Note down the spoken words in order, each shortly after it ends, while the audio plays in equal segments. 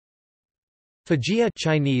Fajia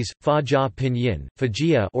Chinese, Fa Pinyin,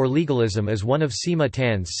 Fajia or legalism is one of Sima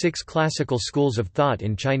Tan's 6 classical schools of thought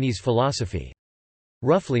in Chinese philosophy.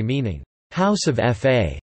 Roughly meaning, house of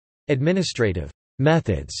Fa, administrative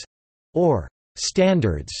methods, or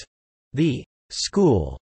standards. The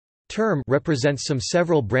school term represents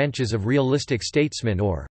several branches of realistic statesmen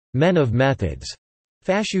or men of methods,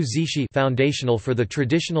 Fashu Zishi, foundational for the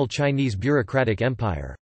traditional Chinese bureaucratic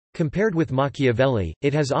empire. Compared with Machiavelli,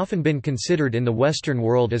 it has often been considered in the Western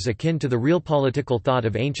world as akin to the realpolitical thought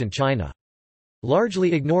of ancient China.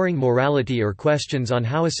 Largely ignoring morality or questions on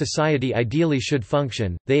how a society ideally should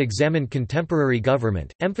function, they examine contemporary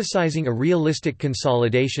government, emphasizing a realistic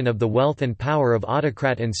consolidation of the wealth and power of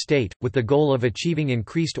autocrat and state, with the goal of achieving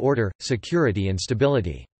increased order, security and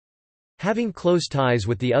stability. Having close ties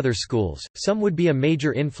with the other schools, some would be a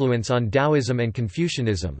major influence on Taoism and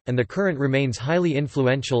Confucianism, and the current remains highly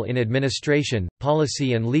influential in administration,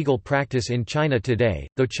 policy and legal practice in China today,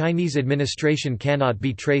 though Chinese administration cannot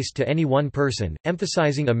be traced to any one person,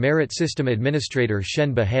 emphasizing a merit system. Administrator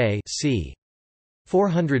Shen Bahai c.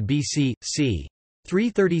 400 BC, c.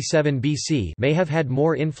 337 BC may have had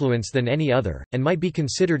more influence than any other, and might be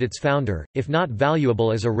considered its founder, if not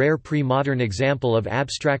valuable as a rare pre-modern example of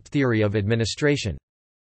abstract theory of administration.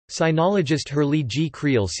 Sinologist Hurley G.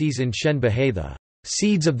 Creel sees in Shen Bahai the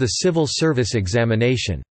seeds of the civil service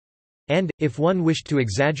examination, and, if one wished to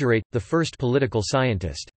exaggerate, the first political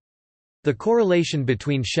scientist. The correlation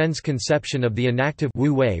between Shen's conception of the inactive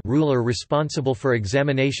Wu Wei ruler responsible for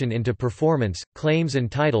examination into performance, claims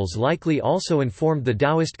and titles likely also informed the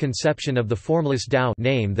Taoist conception of the formless Tao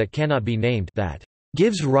name that cannot be named that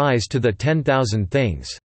gives rise to the 10,000 things.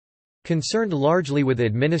 Concerned largely with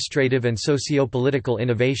administrative and socio-political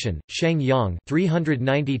innovation, Sheng Yang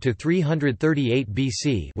 390–338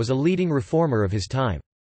 BC was a leading reformer of his time.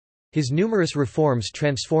 His numerous reforms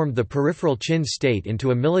transformed the peripheral Qin state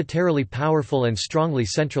into a militarily powerful and strongly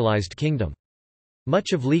centralized kingdom.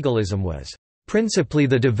 Much of legalism was principally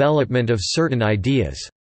the development of certain ideas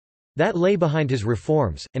that lay behind his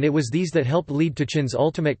reforms, and it was these that helped lead to Qin's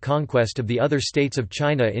ultimate conquest of the other states of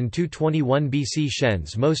China in 221 BC.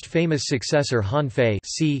 Shen's most famous successor Han Fei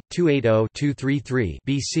c. 280–233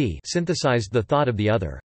 BC synthesized the thought of the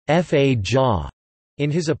other Fa Jia in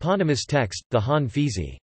his eponymous text, the Han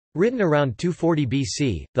Fizi. Written around 240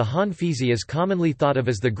 BC, the Han Fizi is commonly thought of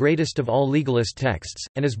as the greatest of all legalist texts,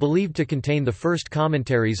 and is believed to contain the first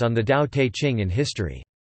commentaries on the Tao Te Ching in history.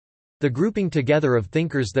 The grouping together of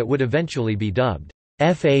thinkers that would eventually be dubbed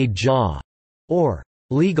Fa Jia, or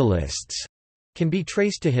legalists, can be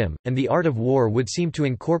traced to him, and the art of war would seem to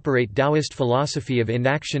incorporate Taoist philosophy of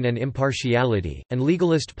inaction and impartiality, and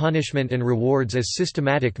legalist punishment and rewards as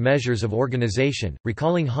systematic measures of organization,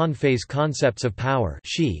 recalling Han Fei's concepts of power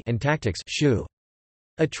and tactics.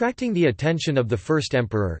 Attracting the attention of the first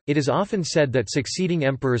emperor, it is often said that succeeding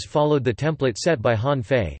emperors followed the template set by Han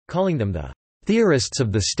Fei, calling them the theorists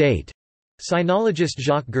of the state. Sinologist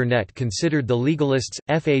Jacques Garnet considered the legalists,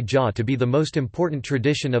 Fa Jia, to be the most important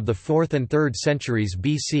tradition of the 4th and 3rd centuries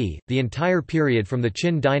BC, the entire period from the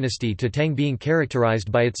Qin dynasty to Tang being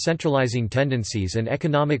characterized by its centralizing tendencies and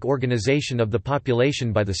economic organization of the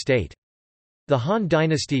population by the state. The Han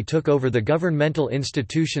dynasty took over the governmental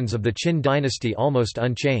institutions of the Qin dynasty almost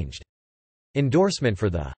unchanged. Endorsement for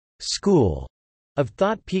the school of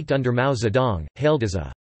thought peaked under Mao Zedong, hailed as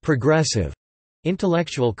a progressive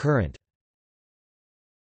intellectual current.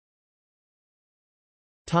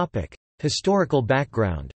 Historical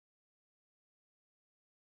background.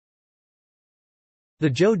 The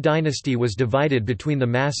Zhou dynasty was divided between the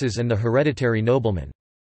masses and the hereditary noblemen.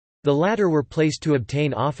 The latter were placed to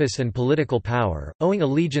obtain office and political power, owing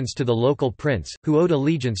allegiance to the local prince, who owed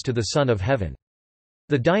allegiance to the Son of Heaven.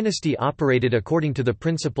 The dynasty operated according to the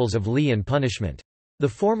principles of li and punishment. The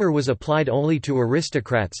former was applied only to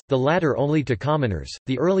aristocrats, the latter only to commoners.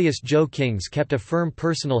 The earliest Zhou kings kept a firm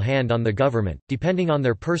personal hand on the government, depending on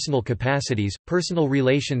their personal capacities, personal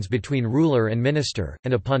relations between ruler and minister,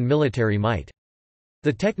 and upon military might.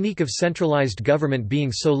 The technique of centralized government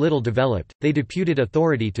being so little developed, they deputed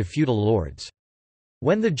authority to feudal lords.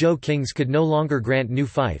 When the Zhou kings could no longer grant new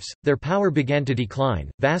fiefs, their power began to decline,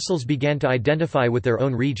 vassals began to identify with their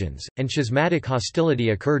own regions, and schismatic hostility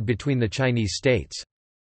occurred between the Chinese states.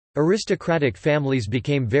 Aristocratic families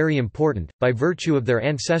became very important, by virtue of their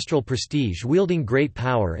ancestral prestige wielding great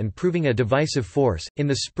power and proving a divisive force. In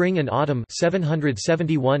the spring and autumn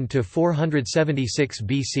 771 to 476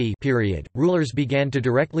 BC period, rulers began to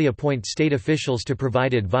directly appoint state officials to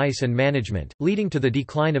provide advice and management, leading to the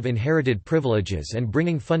decline of inherited privileges and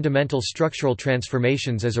bringing fundamental structural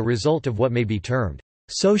transformations as a result of what may be termed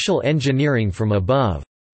social engineering from above.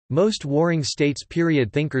 Most Warring States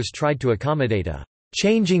period thinkers tried to accommodate a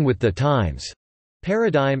changing with the times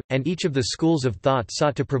paradigm, and each of the schools of thought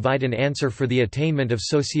sought to provide an answer for the attainment of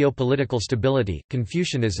socio-political stability.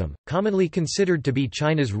 Confucianism, commonly considered to be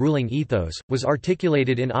China's ruling ethos, was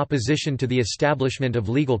articulated in opposition to the establishment of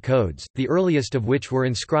legal codes, the earliest of which were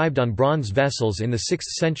inscribed on bronze vessels in the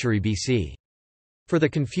 6th century BC. For the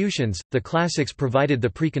Confucians, the classics provided the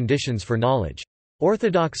preconditions for knowledge.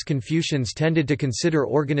 Orthodox Confucians tended to consider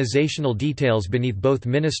organizational details beneath both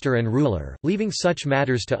minister and ruler, leaving such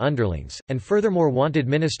matters to underlings, and furthermore wanted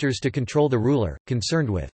ministers to control the ruler, concerned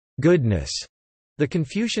with goodness. The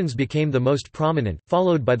Confucians became the most prominent,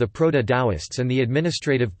 followed by the Proto-Taoists and the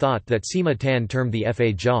administrative thought that Sima Tan termed the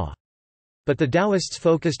Fa Jia. But the Taoists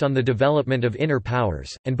focused on the development of inner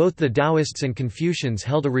powers, and both the Taoists and Confucians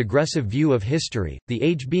held a regressive view of history, the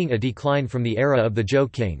age being a decline from the era of the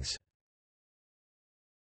Zhou kings.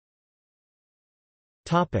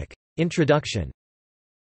 Introduction.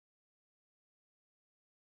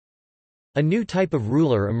 A new type of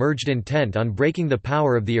ruler emerged intent on breaking the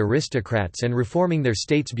power of the aristocrats and reforming their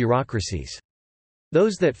states' bureaucracies.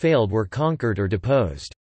 Those that failed were conquered or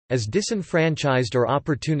deposed. As disenfranchised or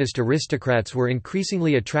opportunist aristocrats were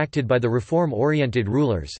increasingly attracted by the reform-oriented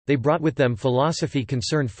rulers, they brought with them philosophy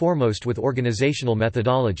concerned foremost with organizational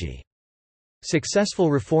methodology.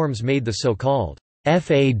 Successful reforms made the so-called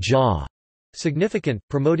Fa Jia significant,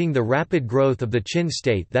 promoting the rapid growth of the Qin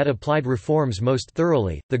state that applied reforms most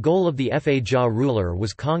thoroughly. The goal of the Fa Jia ruler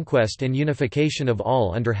was conquest and unification of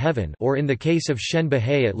all under heaven, or in the case of Shen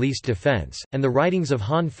Behe at least defense, and the writings of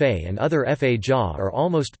Han Fei and other Fa Jia are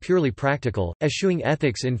almost purely practical, eschewing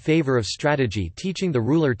ethics in favor of strategy, teaching the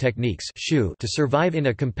ruler techniques to survive in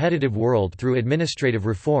a competitive world through administrative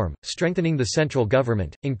reform, strengthening the central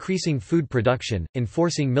government, increasing food production,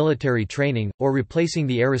 enforcing military training, or replacing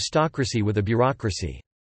the aristocracy with a bureaucracy.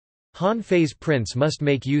 Han Fei's prince must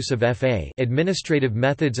make use of Fa administrative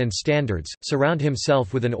methods and standards, surround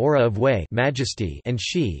himself with an aura of Wei majesty and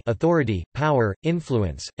Shi authority, power,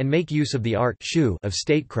 influence, and make use of the art Shu of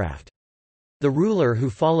statecraft. The ruler who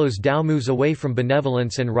follows Tao moves away from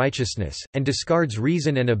benevolence and righteousness, and discards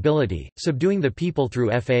reason and ability, subduing the people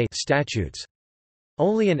through Fa statutes.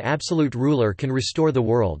 Only an absolute ruler can restore the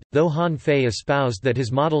world. Though Han Fei espoused that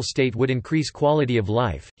his model state would increase quality of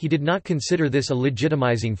life, he did not consider this a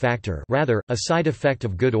legitimizing factor, rather, a side effect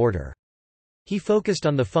of good order. He focused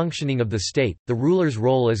on the functioning of the state, the ruler's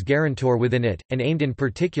role as guarantor within it, and aimed in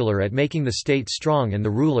particular at making the state strong and the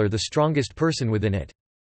ruler the strongest person within it.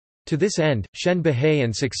 To this end, Shen Behe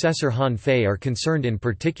and successor Han Fei are concerned in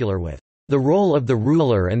particular with the role of the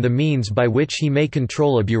ruler and the means by which he may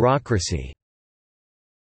control a bureaucracy.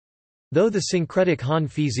 Though the syncretic Han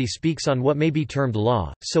Fizi speaks on what may be termed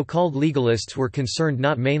law, so-called legalists were concerned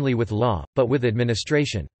not mainly with law, but with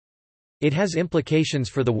administration. It has implications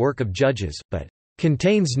for the work of judges, but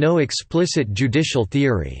contains no explicit judicial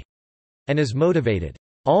theory, and is motivated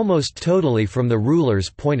almost totally from the ruler's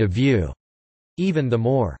point of view. Even the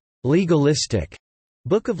more legalistic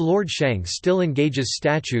Book of Lord Sheng still engages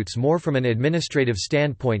statutes more from an administrative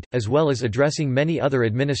standpoint, as well as addressing many other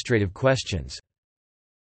administrative questions.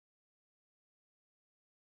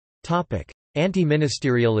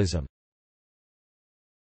 Anti-ministerialism.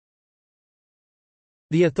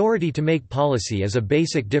 The authority to make policy is a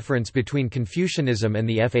basic difference between Confucianism and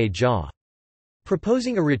the Fa Jia.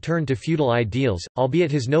 Proposing a return to feudal ideals,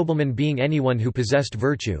 albeit his nobleman being anyone who possessed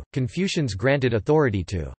virtue, Confucians granted authority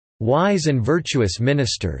to wise and virtuous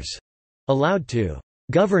ministers, allowed to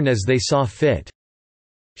govern as they saw fit.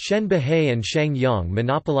 Shen Behe and Sheng Yang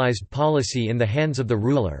monopolized policy in the hands of the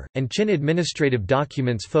ruler, and Qin administrative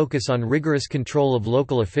documents focus on rigorous control of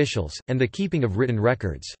local officials, and the keeping of written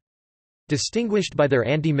records. Distinguished by their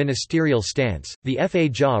anti-ministerial stance, the Fa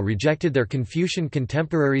Jia rejected their Confucian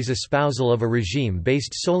contemporaries' espousal of a regime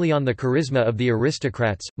based solely on the charisma of the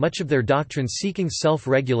aristocrats, much of their doctrine seeking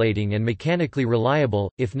self-regulating and mechanically reliable,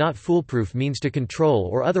 if not foolproof means to control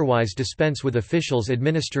or otherwise dispense with officials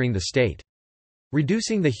administering the state.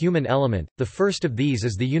 Reducing the human element, the first of these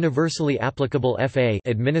is the universally applicable Fa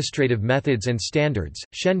administrative methods and standards.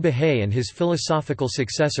 Shen Behe and his philosophical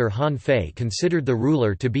successor Han Fei considered the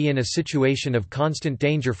ruler to be in a situation of constant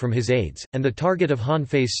danger from his aides, and the target of Han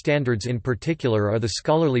Fei's standards in particular are the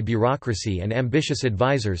scholarly bureaucracy and ambitious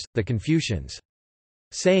advisors, the Confucians.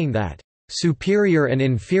 Saying that, "superior and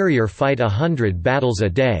inferior fight 100 battles a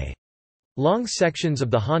day," Long sections of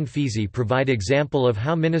the Han Fizi provide example of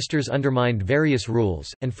how ministers undermined various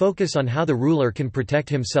rules, and focus on how the ruler can protect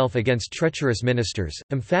himself against treacherous ministers,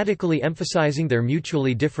 emphatically emphasizing their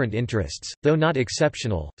mutually different interests. Though not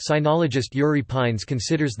exceptional, sinologist Yuri Pines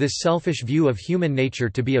considers this selfish view of human nature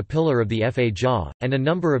to be a pillar of the Fa Jia, and a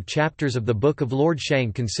number of chapters of the Book of Lord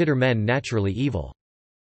Shang consider men naturally evil.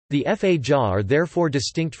 The Fa Jia are therefore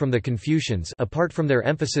distinct from the Confucians apart from their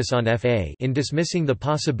emphasis on Fa in dismissing the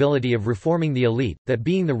possibility of reforming the elite, that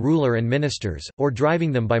being the ruler and ministers, or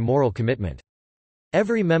driving them by moral commitment.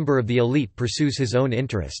 Every member of the elite pursues his own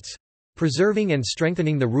interests. Preserving and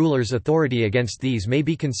strengthening the ruler's authority against these may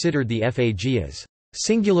be considered the Fa Jia's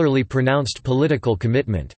singularly pronounced political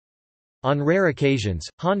commitment. On rare occasions,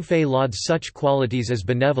 Han Fei lauds such qualities as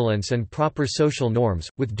benevolence and proper social norms,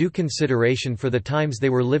 with due consideration for the times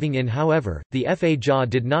they were living in. However, the Fa Jia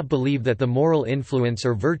did not believe that the moral influence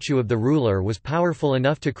or virtue of the ruler was powerful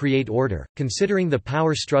enough to create order, considering the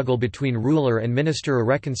power struggle between ruler and minister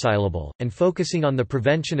irreconcilable, and focusing on the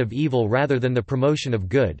prevention of evil rather than the promotion of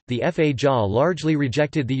good. The Fa Jia largely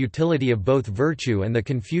rejected the utility of both virtue and the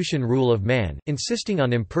Confucian rule of man, insisting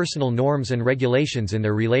on impersonal norms and regulations in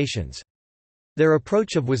their relations. Their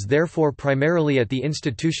approach was therefore primarily at the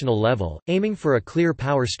institutional level, aiming for a clear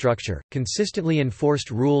power structure, consistently enforced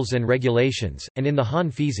rules and regulations, and in the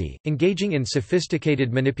Han Fizi, engaging in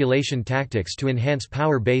sophisticated manipulation tactics to enhance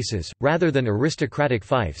power bases, rather than aristocratic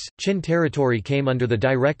fiefs. Qin territory came under the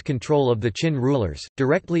direct control of the Qin rulers,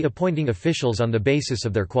 directly appointing officials on the basis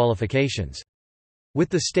of their qualifications. With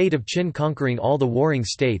the state of Qin conquering all the warring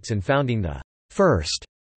states and founding the first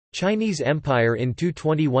Chinese Empire in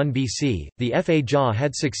 221 BC, the Fa Jia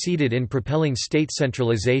had succeeded in propelling state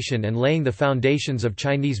centralization and laying the foundations of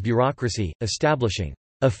Chinese bureaucracy, establishing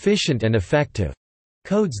efficient and effective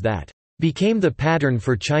codes that became the pattern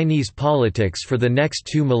for Chinese politics for the next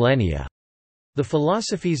 2 millennia. The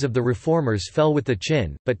philosophies of the reformers fell with the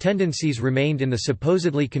Qin, but tendencies remained in the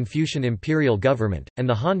supposedly Confucian imperial government, and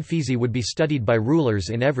the Han Fizi would be studied by rulers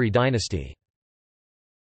in every dynasty.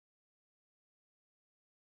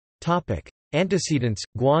 Antecedents: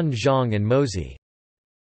 Guan Zhong and Mozi.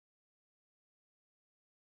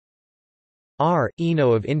 R.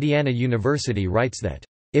 Eno of Indiana University writes that,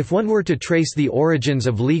 "If one were to trace the origins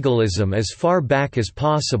of legalism as far back as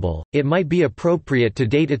possible, it might be appropriate to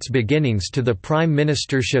date its beginnings to the prime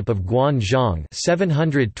ministership of Guan Zhong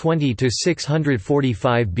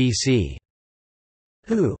 720–645 BC,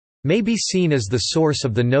 who may be seen as the source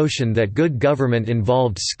of the notion that good government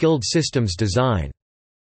involved skilled systems design."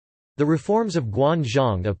 The reforms of Guan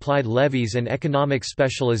Zhong applied levies and economic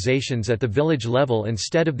specializations at the village level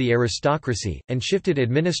instead of the aristocracy, and shifted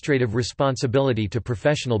administrative responsibility to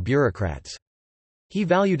professional bureaucrats. He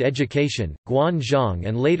valued education. Guan Zhong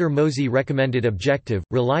and later Mozi recommended objective,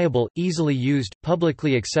 reliable, easily used,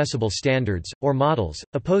 publicly accessible standards, or models,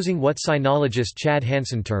 opposing what sinologist Chad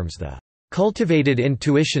Hansen terms the cultivated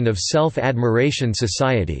intuition of self-admiration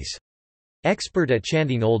societies, expert at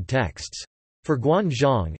chanting old texts. For Guan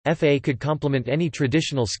Zhong, Fa could complement any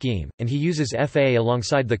traditional scheme, and he uses Fa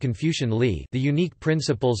alongside the Confucian Li, the unique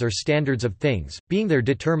principles or standards of things, being their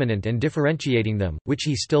determinant and differentiating them, which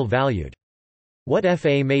he still valued. What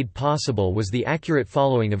Fa made possible was the accurate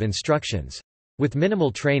following of instructions. With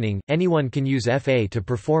minimal training, anyone can use Fa to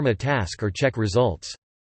perform a task or check results.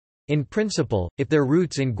 In principle, if their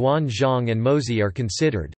roots in Guan Zhong and Mozi are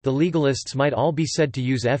considered, the legalists might all be said to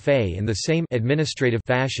use Fa in the same administrative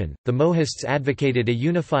fashion. The Mohists advocated a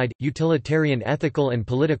unified, utilitarian ethical and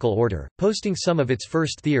political order, posting some of its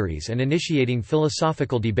first theories and initiating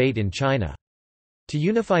philosophical debate in China. To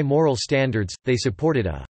unify moral standards, they supported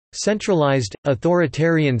a centralized,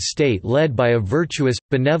 authoritarian state led by a virtuous,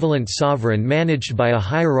 benevolent sovereign managed by a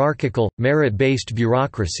hierarchical, merit-based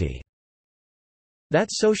bureaucracy. That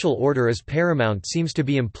social order is paramount seems to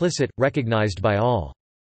be implicit, recognized by all.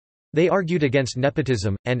 They argued against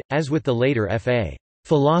nepotism, and, as with the later Fa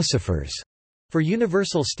philosophers, for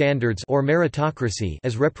universal standards or meritocracy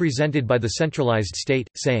as represented by the centralized state,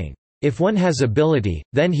 saying, "If one has ability,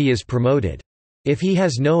 then he is promoted. If he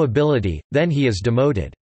has no ability, then he is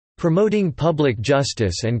demoted. Promoting public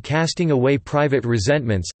justice and casting away private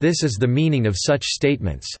resentments, this is the meaning of such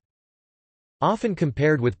statements." Often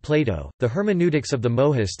compared with Plato, the hermeneutics of the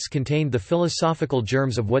Mohists contained the philosophical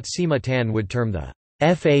germs of what Sima Tan would term the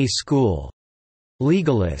Fa school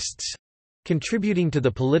legalists, contributing to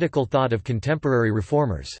the political thought of contemporary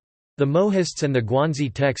reformers. The Mohists and the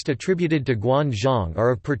Guanzi text attributed to Guan Zhong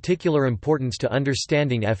are of particular importance to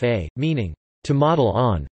understanding Fa, meaning, to model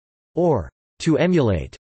on, or to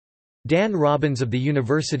emulate. Dan Robbins of the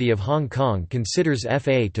University of Hong Kong considers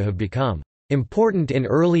Fa to have become important in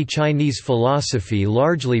early Chinese philosophy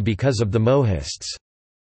largely because of the Mohists.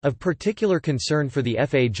 Of particular concern for the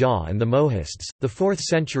Fa Jia and the Mohists, the 4th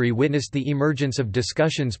century witnessed the emergence of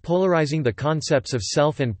discussions polarizing the concepts of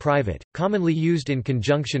self and private, commonly used in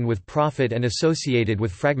conjunction with profit and associated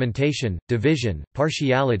with fragmentation, division,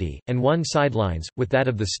 partiality, and one-sidelines, with that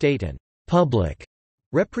of the state and public,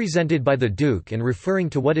 represented by the duke and referring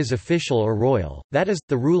to what is official or royal, that is,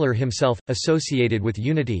 the ruler himself, associated with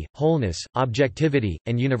unity, wholeness, objectivity,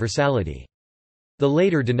 and universality. The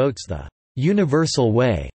later denotes the universal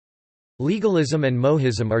way. Legalism and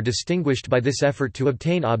Mohism are distinguished by this effort to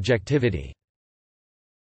obtain objectivity.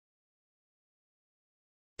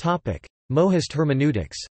 Mohist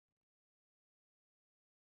hermeneutics.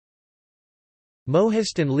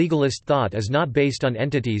 Mohist and legalist thought is not based on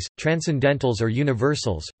entities, transcendentals or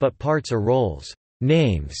universals, but parts or roles,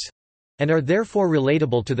 names, and are therefore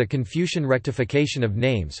relatable to the Confucian rectification of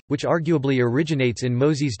names, which arguably originates in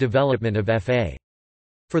Mozi's development of Fa.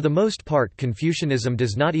 For the most part, Confucianism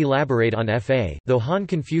does not elaborate on Fa, though Han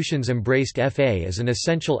Confucians embraced Fa as an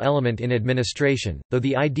essential element in administration. Though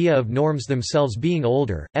the idea of norms themselves being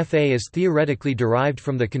older, Fa is theoretically derived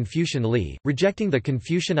from the Confucian Li, rejecting the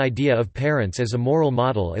Confucian idea of parents as a moral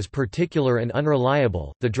model as particular and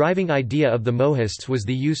unreliable. The driving idea of the Mohists was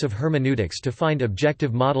the use of hermeneutics to find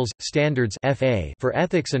objective models, standards Fa for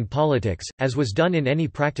ethics and politics, as was done in any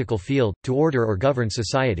practical field, to order or govern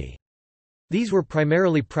society. These were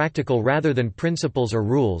primarily practical rather than principles or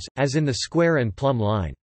rules, as in the square and plumb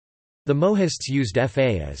line. The Mohists used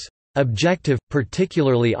Fa as objective,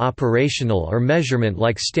 particularly operational or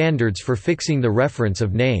measurement-like standards for fixing the reference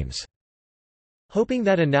of names, hoping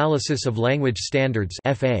that analysis of language standards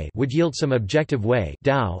Fa would yield some objective way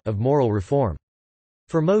of moral reform.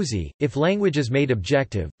 For Mozi, if language is made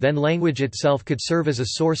objective, then language itself could serve as a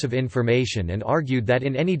source of information, and argued that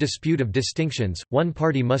in any dispute of distinctions, one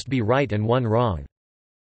party must be right and one wrong.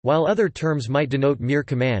 While other terms might denote mere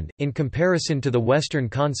command, in comparison to the Western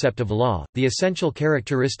concept of law, the essential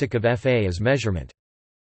characteristic of Fa is measurement.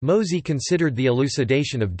 Mozi considered the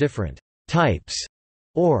elucidation of different types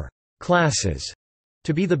or classes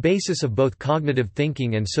to be the basis of both cognitive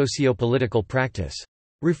thinking and socio-political practice.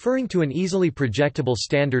 Referring to an easily projectable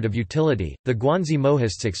standard of utility, the Guanzi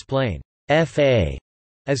Mohists explain Fa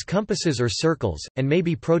as compasses or circles, and may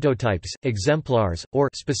be prototypes, exemplars,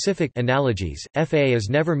 or specific analogies. Fa is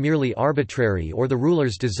never merely arbitrary or the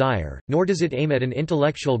ruler's desire, nor does it aim at an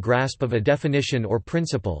intellectual grasp of a definition or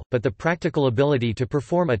principle, but the practical ability to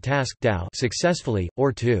perform a task successfully,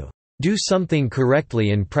 or to do something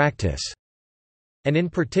correctly in practice, and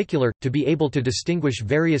in particular, to be able to distinguish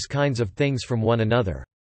various kinds of things from one another.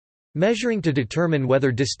 Measuring to determine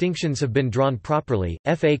whether distinctions have been drawn properly,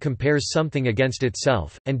 Fa compares something against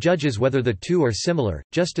itself, and judges whether the two are similar,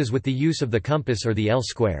 just as with the use of the compass or the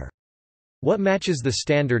L-square. What matches the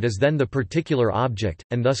standard is then the particular object,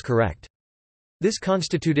 and thus correct. This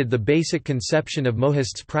constituted the basic conception of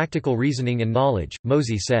Mohists' practical reasoning and knowledge.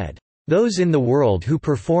 Mozi said, "Those in the world who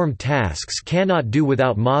perform tasks cannot do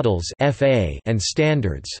without models Fa and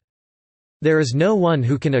standards. There is no one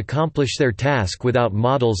who can accomplish their task without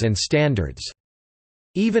models and standards.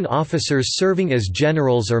 Even officers serving as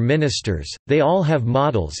generals or ministers, they all have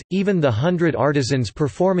models, even the 100 artisans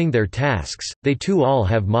performing their tasks, they too all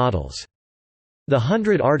have models. The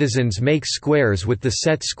 100 artisans make squares with the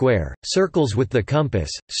set square, circles with the compass,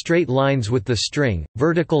 straight lines with the string,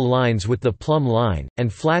 vertical lines with the plumb line,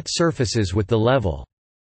 and flat surfaces with the level.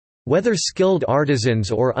 Whether skilled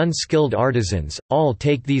artisans or unskilled artisans, all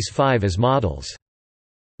take these 5 as models.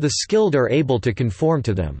 The skilled are able to conform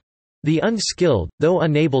to them. The unskilled, though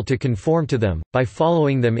unable to conform to them, by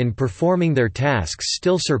following them in performing their tasks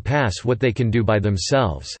still surpass what they can do by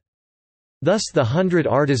themselves. Thus the 100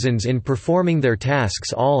 artisans in performing their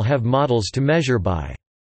tasks all have models to measure by.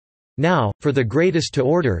 Now, for the greatest to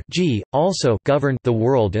order also govern the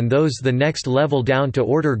world and those the next level down to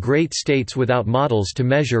order great states without models to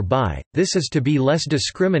measure by, this is to be less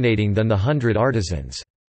discriminating than the 100 artisans."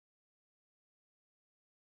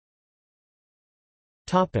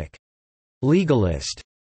 Legalist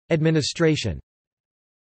administration.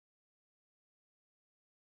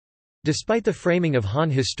 Despite the framing of Han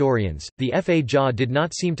historians, the Fa Jia did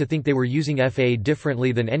not seem to think they were using Fa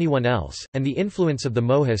differently than anyone else, and the influence of the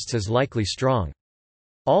Mohists is likely strong.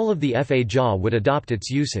 All of the Fa Jia would adopt its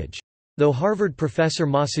usage. Though Harvard professor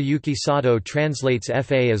Masayuki Sato translates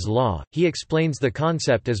Fa as law, he explains the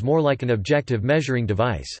concept as more like an objective measuring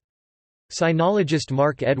device. Sinologist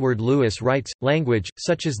Mark Edward Lewis writes, language,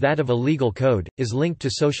 such as that of a legal code, is linked to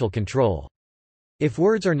social control. If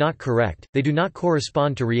words are not correct, they do not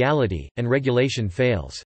correspond to reality, and regulation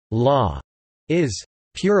fails. Law is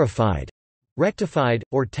purified, rectified,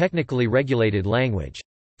 or technically regulated language.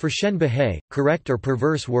 For Shen Behe, correct or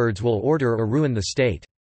perverse words will order or ruin the state.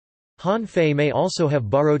 Han Fei may also have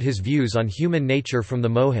borrowed his views on human nature from the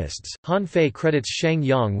Mohists. Han Fei credits Shang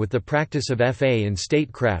Yang with the practice of fa in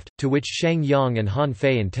statecraft, to which Shang Yang and Han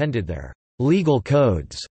Fei intended their legal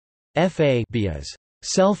codes fa be as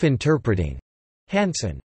self-interpreting.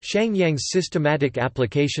 Hansen. Shang Yang's systematic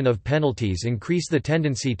application of penalties increase the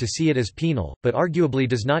tendency to see it as penal, but arguably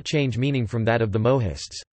does not change meaning from that of the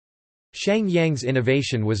Mohists. Shang Yang's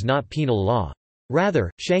innovation was not penal law.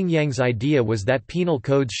 Rather, Shang Yang's idea was that penal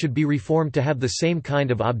codes should be reformed to have the same kind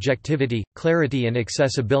of objectivity, clarity and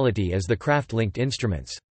accessibility as the craft-linked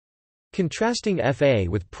instruments. Contrasting FA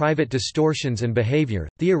with private distortions and behavior,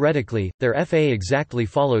 theoretically, their FA exactly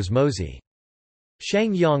follows Mozi.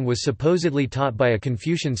 Shang Yang was supposedly taught by a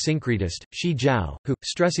Confucian syncretist, Shi Jiao, who,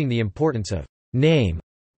 stressing the importance of name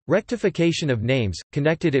rectification of names,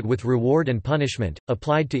 connected it with reward and punishment,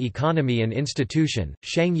 applied to economy and institution.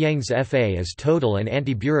 Shang Yang's FA is total and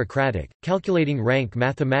anti-bureaucratic, calculating rank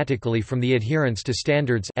mathematically from the adherence to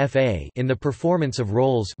standards FA in the performance of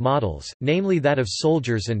roles models, namely that of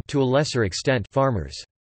soldiers and, to a lesser extent, farmers.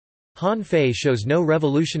 Han Fei shows no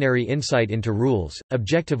revolutionary insight into rules,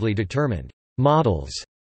 objectively determined models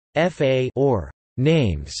FA or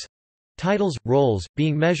names. Titles, roles,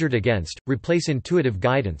 being measured against, replace intuitive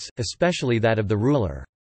guidance, especially that of the ruler.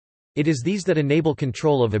 It is these that enable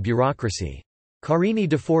control of a bureaucracy. Karini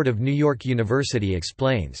DeFord of New York University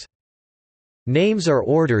explains, "Names are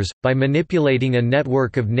orders. By manipulating a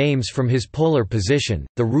network of names from his polar position,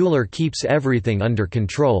 the ruler keeps everything under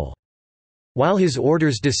control. While his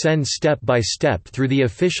orders descend step by step through the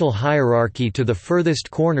official hierarchy to the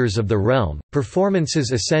furthest corners of the realm,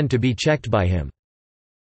 performances ascend to be checked by him."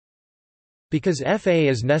 Because FA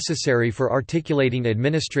is necessary for articulating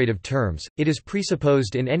administrative terms, it is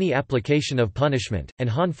presupposed in any application of punishment, and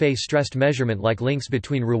Han Fei stressed measurement-like links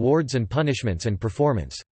between rewards and punishments and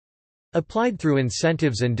performance. Applied through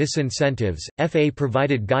incentives and disincentives, FA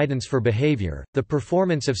provided guidance for behavior, the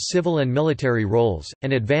performance of civil and military roles,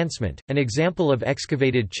 and advancement. An example of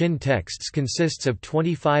excavated Qin texts consists of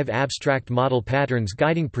 25 abstract model patterns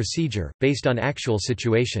guiding procedure, based on actual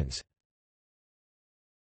situations.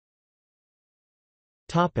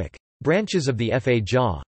 Branches of the Fa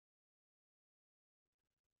Jia.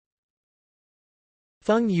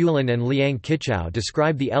 Feng Yulin and Liang Qichao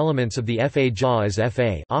describe the elements of the Fa Jia as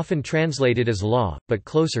Fa, often translated as law, but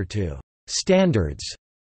closer to standards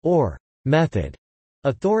or method,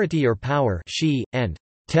 authority or power shi, and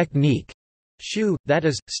technique shu, that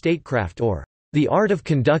is, statecraft or the art of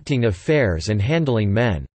conducting affairs and handling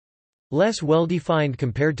men. Less well-defined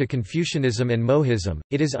compared to Confucianism and Mohism,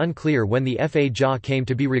 it is unclear when the Fa Jia came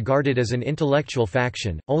to be regarded as an intellectual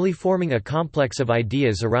faction, only forming a complex of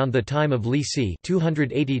ideas around the time of Li Si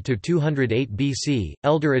 280–208 BC,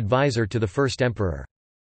 elder advisor to the first emperor.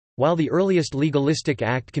 While the earliest legalistic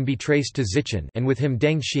act can be traced to Zichen and with him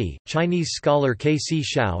Deng Shi, Chinese scholar K. C.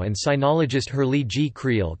 Shao and sinologist Herli Ji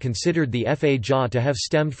Creel considered the Fa Jia to have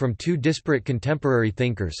stemmed from two disparate contemporary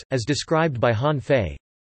thinkers, as described by Han Fei.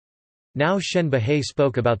 Now Shen Behe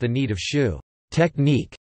spoke about the need of shu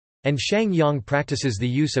technique, and Shang Yang practices the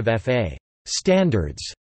use of fa standards.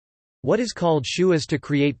 What is called shu is to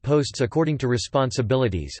create posts according to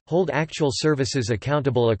responsibilities, hold actual services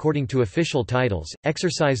accountable according to official titles,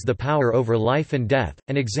 exercise the power over life and death,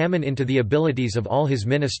 and examine into the abilities of all his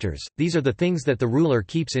ministers. These are the things that the ruler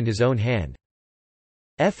keeps in his own hand.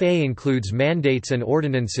 Fa includes mandates and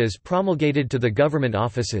ordinances promulgated to the government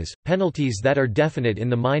offices, penalties that are definite in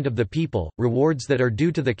the mind of the people, rewards that are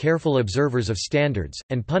due to the careful observers of standards,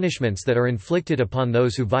 and punishments that are inflicted upon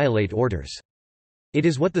those who violate orders. It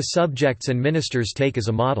is what the subjects and ministers take as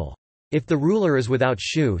a model. If the ruler is without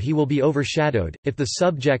shu, he will be overshadowed; if the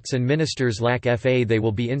subjects and ministers lack fa, they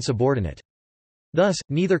will be insubordinate. Thus,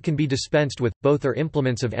 neither can be dispensed with, both are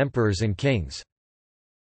implements of emperors and kings.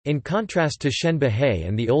 In contrast to Shen Behe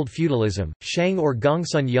and the old feudalism, Shang or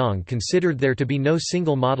Gongsun Yang considered there to be no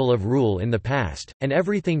single model of rule in the past, and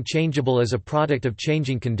everything changeable as a product of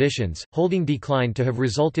changing conditions, holding decline to have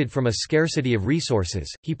resulted from a scarcity of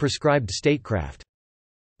resources. He prescribed statecraft.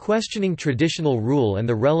 Questioning traditional rule and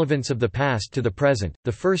the relevance of the past to the present,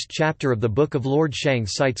 the first chapter of the Book of Lord Shang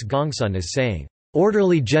cites Gongsun as saying,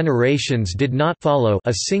 "Orderly generations did not follow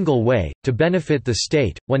a single way. To benefit the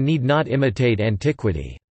state, one need not imitate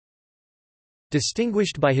antiquity."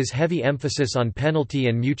 Distinguished by his heavy emphasis on penalty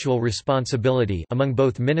and mutual responsibility among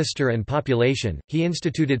both minister and population, he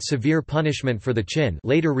instituted severe punishment for the Qin,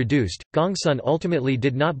 later reduced. Gongsun ultimately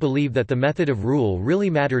did not believe that the method of rule really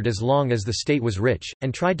mattered as long as the state was rich,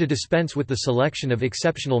 and tried to dispense with the selection of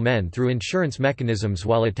exceptional men through insurance mechanisms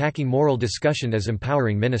while attacking moral discussion as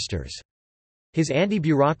empowering ministers. His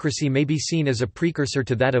anti-bureaucracy may be seen as a precursor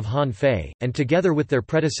to that of Han Fei, and together with their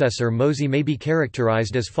predecessor Mozi may be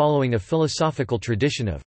characterized as following a philosophical tradition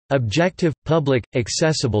of objective, public,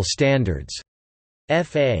 accessible standards.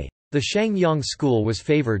 Fa. The Shangyang school was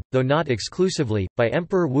favored, though not exclusively, by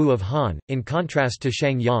Emperor Wu of Han. In contrast to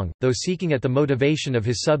Shangyang, though seeking at the motivation of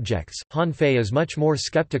his subjects, Han Fei is much more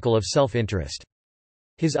skeptical of self-interest.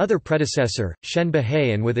 His other predecessor, Shen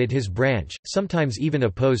Behe, and with it his branch, sometimes even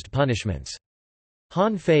opposed punishments.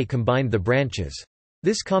 Han Fei combined the branches.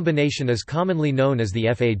 This combination is commonly known as the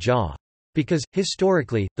Fa Jia. Because,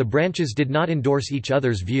 historically, the branches did not endorse each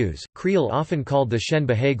other's views, Creel often called the Shen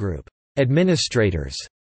Behe group, administrators,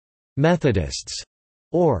 Methodists,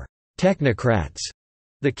 or technocrats.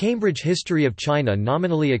 The Cambridge History of China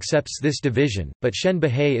nominally accepts this division, but Shen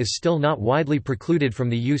Behe is still not widely precluded from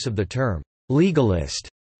the use of the term legalist,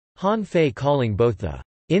 Han Fei calling both the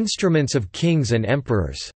instruments of kings and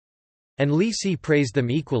emperors, and Li Si praised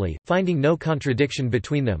them equally, finding no contradiction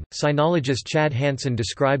between them. Sinologist Chad Hansen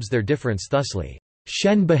describes their difference thusly: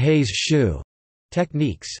 Shen Behe's shu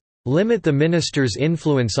techniques limit the minister's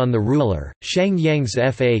influence on the ruler, Shangyang's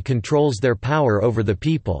Fa controls their power over the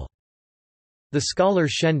people. The scholar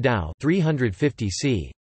Shen Dao 350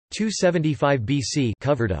 c. 275 BC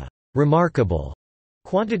covered a remarkable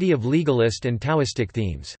quantity of legalist and Taoistic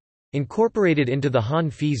themes. Incorporated into the Han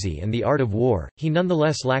Fizi and the art of war, he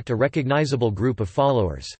nonetheless lacked a recognizable group of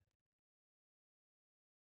followers.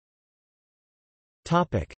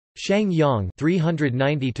 Shangyang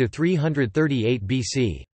 390 to 338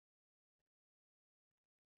 BC.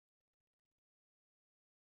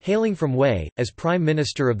 Hailing from Wei, as prime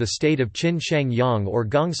minister of the state of Qin, Shangyang or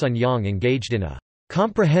Gongsun Yang engaged in a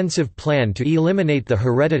comprehensive plan to eliminate the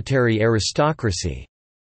hereditary aristocracy.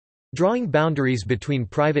 Drawing boundaries between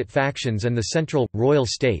private factions and the central, royal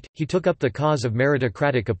state, he took up the cause of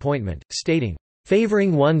meritocratic appointment, stating,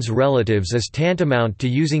 "Favoring one's relatives is tantamount to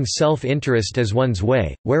using self-interest as one's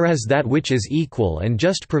way, whereas that which is equal and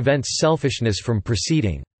just prevents selfishness from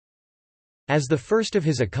proceeding." As the first of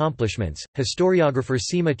his accomplishments, historiographer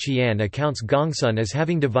Sima Qian accounts Gongsun as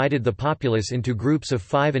having divided the populace into groups of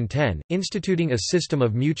 5 and 10, instituting a system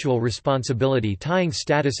of mutual responsibility tying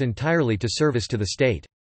status entirely to service to the state.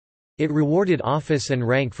 It rewarded office and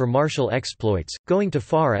rank for martial exploits, going to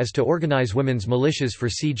far as to organize women's militias for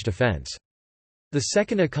siege defense. The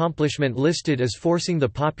second accomplishment listed is forcing the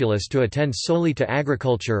populace to attend solely to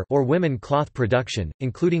agriculture or women cloth production,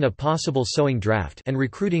 including a possible sewing draft, and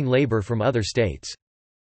recruiting labor from other states.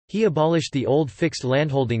 He abolished the old fixed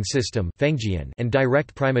landholding system and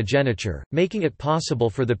direct primogeniture, making it possible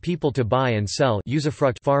for the people to buy and sell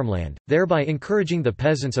usufruct farmland, thereby encouraging the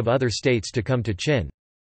peasants of other states to come to Qin.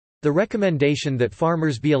 The recommendation that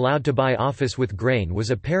farmers be allowed to buy office with grain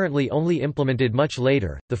was apparently only implemented much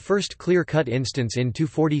later, the first clear-cut instance in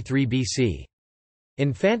 243 BC.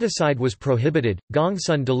 Infanticide was prohibited.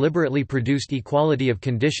 Gongsun deliberately produced equality of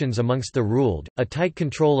conditions amongst the ruled, a tight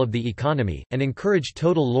control of the economy, and encouraged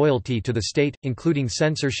total loyalty to the state, including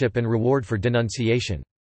censorship and reward for denunciation.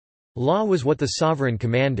 Law was what the sovereign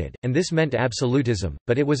commanded, and this meant absolutism,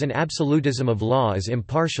 but it was an absolutism of law as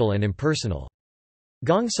impartial and impersonal.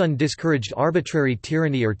 Gongsun discouraged arbitrary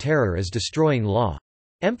tyranny or terror as destroying law.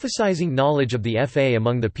 Emphasizing knowledge of the Fa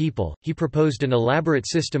among the people, he proposed an elaborate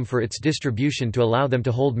system for its distribution to allow them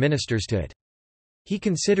to hold ministers to it. He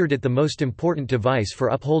considered it the most important device for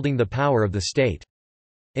upholding the power of the state.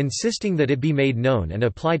 Insisting that it be made known and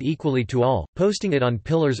applied equally to all, posting it on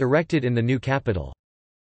pillars erected in the new capital.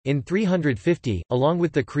 In 350, along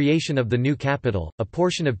with the creation of the new capital, a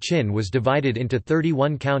portion of Qin was divided into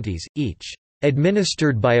 31 counties, each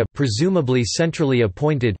administered by a presumably centrally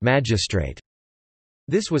appointed magistrate.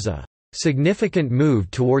 This was a significant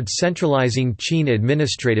move towards centralizing Qin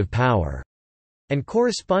administrative power, and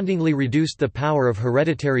correspondingly reduced the power of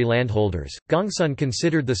hereditary landholders. Gongsun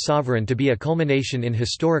considered the sovereign to be a culmination in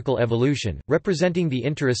historical evolution, representing the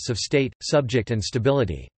interests of state, subject and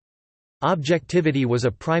stability. Objectivity was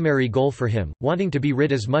a primary goal for him, wanting to be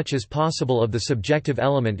rid as much as possible of the subjective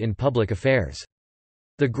element in public affairs.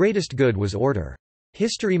 The greatest good was order.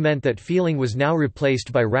 History meant that feeling was now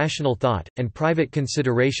replaced by rational thought, and private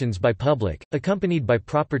considerations by public, accompanied by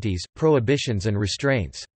proprieties, prohibitions and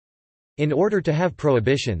restraints. In order to have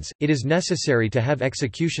prohibitions, it is necessary to have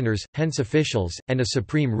executioners, hence officials, and a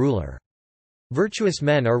supreme ruler. Virtuous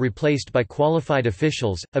men are replaced by qualified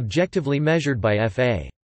officials, objectively measured by Fa.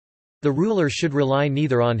 The ruler should rely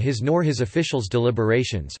neither on his nor his officials'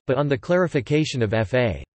 deliberations, but on the clarification of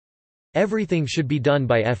Fa. Everything should be done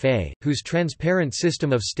by Fa, whose transparent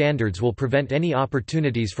system of standards will prevent any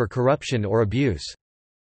opportunities for corruption or abuse.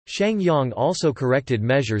 Shang Yang also corrected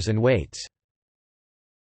measures and weights.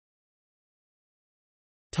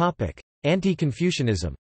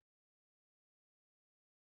 Anti-Confucianism.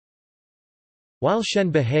 While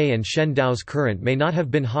Shen Behe and Shen Dao's current may not have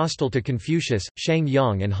been hostile to Confucius, Shang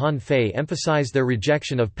Yang and Han Fei emphasized their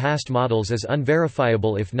rejection of past models as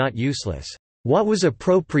unverifiable if not useless. What was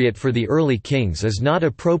appropriate for the early kings is not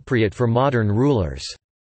appropriate for modern rulers.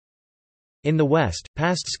 In the West,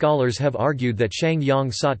 past scholars have argued that Shang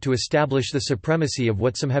Yang sought to establish the supremacy of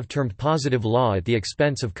what some have termed positive law at the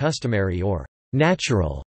expense of customary or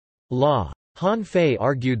natural law. Han Fei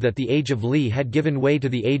argued that the age of Li had given way to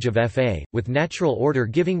the age of Fa, with natural order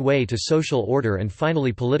giving way to social order and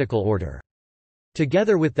finally political order.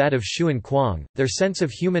 Together with that of Xun Kuang, their sense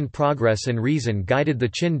of human progress and reason guided the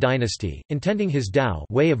Qin dynasty, intending his Dao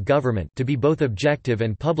way of government to be both objective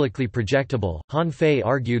and publicly projectable. Han Fei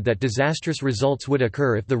argued that disastrous results would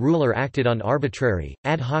occur if the ruler acted on arbitrary,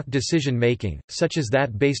 ad hoc decision-making, such as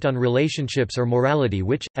that based on relationships or morality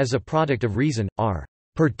which, as a product of reason, are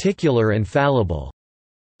particular and fallible.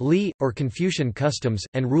 Li, or Confucian customs,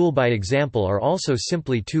 and rule by example are also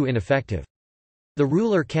simply too ineffective. The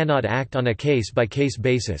ruler cannot act on a case-by-case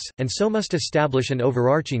basis, and so must establish an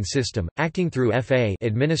overarching system, acting through Fa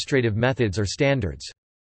administrative methods or standards.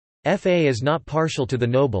 Fa is not partial to the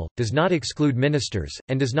noble, does not exclude ministers,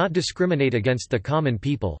 and does not discriminate against the common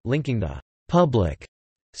people, linking the public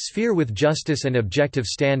sphere with justice and objective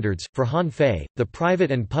standards. For Han Fei, the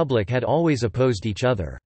private and public had always opposed each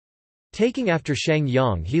other. Taking after Shang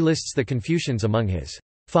Yang, he lists the Confucians among his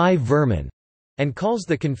 5 vermin, and calls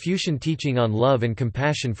the Confucian teaching on love and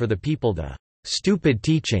compassion for the people the stupid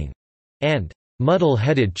teaching, and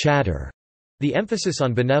muddle-headed chatter, the emphasis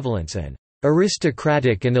on benevolence and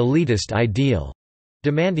aristocratic and elitist ideal,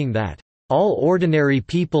 demanding that all ordinary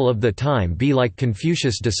people of the time be like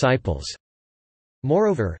Confucius' disciples.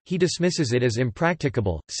 Moreover, he dismisses it as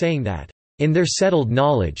impracticable, saying that, "In their settled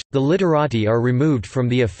knowledge, the literati are removed from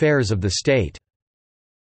the affairs of the state.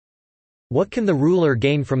 What can the ruler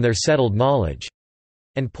gain from their settled knowledge?"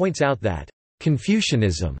 and points out that,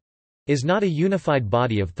 "Confucianism is not a unified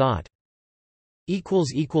body of thought."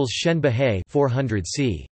 Shen Behe 400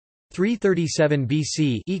 c. 337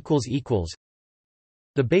 BC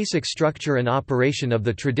The basic structure and operation of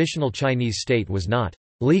the traditional Chinese state was not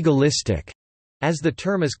legalistic, as the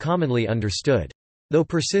term is commonly understood. Though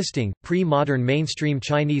persisting, pre-modern mainstream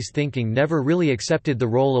Chinese thinking never really accepted the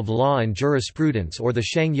role of law and jurisprudence or the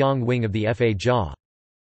Shang Yang wing of the Fa.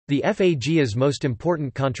 The Fa's most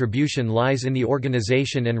important contribution lies in the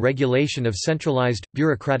organization and regulation of centralized,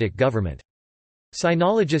 bureaucratic government.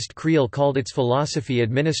 Sinologist Creel called its philosophy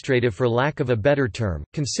administrative for lack of a better term,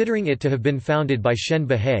 considering it to have been founded by Shen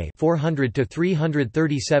Behe 400 to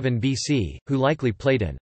 337 BC, who likely played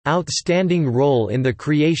an outstanding role in the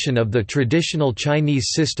creation of the traditional Chinese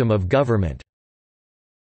system of government.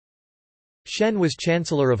 Shen was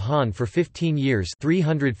Chancellor of Han for 15 years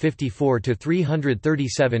 354 to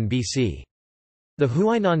 337 BC. The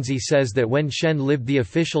Huainanzi says that when Shen lived, the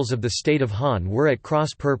officials of the state of Han were at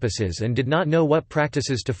cross purposes and did not know what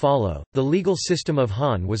practices to follow. The legal system of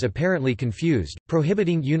Han was apparently confused,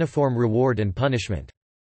 prohibiting uniform reward and punishment.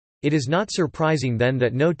 It is not surprising then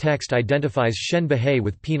that no text identifies Shen Behe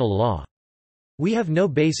with penal law. We have no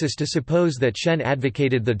basis to suppose that Shen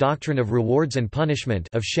advocated the doctrine of rewards and punishment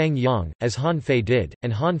of Shang Yang, as Han Fei did,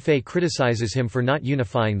 and Han Fei criticizes him for not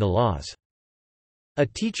unifying the laws. A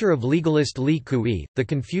teacher of legalist Li Kui, the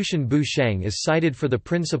Confucian Bu Sheng is cited for the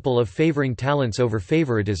principle of favoring talents over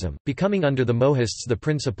favoritism, becoming under the Mohists the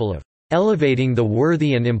principle of elevating the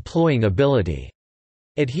worthy and employing ability.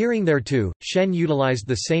 Adhering thereto, Shen utilized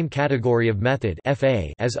the same category of method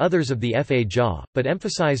Fa as others of the Fa, but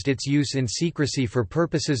emphasized its use in secrecy for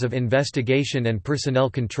purposes of investigation and personnel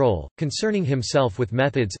control, concerning himself with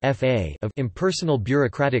methods Fa of impersonal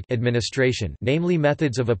bureaucratic administration, namely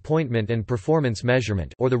methods of appointment and performance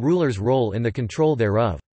measurement, or the ruler's role in the control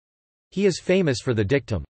thereof. He is famous for the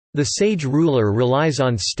dictum, "The sage ruler relies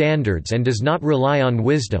on standards and does not rely on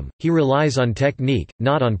wisdom, he relies on technique,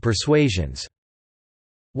 not on persuasions."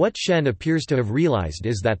 What Shen appears to have realized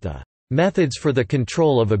is that the methods for the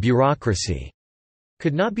control of a bureaucracy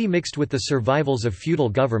could not be mixed with the survivals of feudal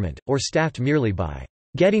government, or staffed merely by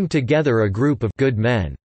getting together a group of good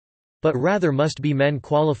men, but rather must be men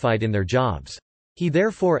qualified in their jobs. He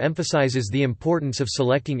therefore emphasizes the importance of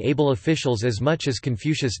selecting able officials as much as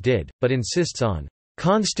Confucius did, but insists on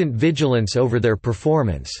constant vigilance over their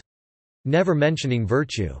performance, never mentioning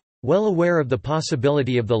virtue. Well aware of the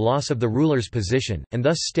possibility of the loss of the ruler's position, and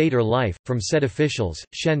thus state or life, from said officials,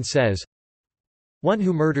 Shen says, "One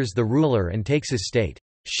who murders the ruler and takes his state,"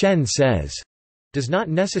 Shen says, "does not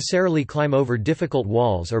necessarily climb over difficult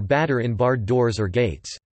walls or batter in barred doors or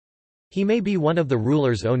gates. He may be one of the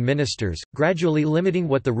ruler's own ministers, gradually limiting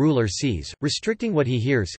what the ruler sees, restricting what he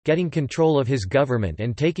hears, getting control of his government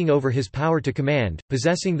and taking over his power to command,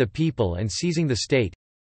 possessing the people and seizing the state."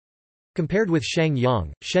 Compared with Shang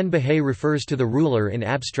Yang, Shen Behe refers to the ruler in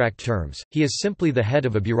abstract terms, he is simply the head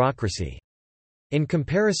of a bureaucracy. In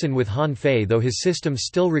comparison with Han Fei, though, his system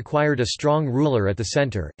still required a strong ruler at the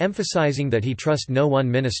center, emphasizing that he trust no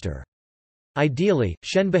one minister. Ideally,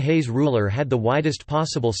 Shen Behe's ruler had the widest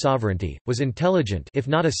possible sovereignty, was intelligent if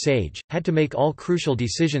not a sage, had to make all crucial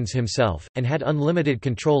decisions himself, and had unlimited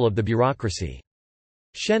control of the bureaucracy.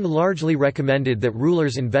 Shen largely recommended that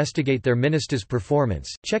rulers investigate their minister's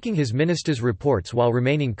performance, checking his minister's reports while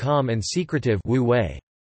remaining calm and secretive. Wu Wei.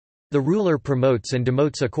 The ruler promotes and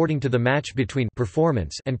demotes according to the match between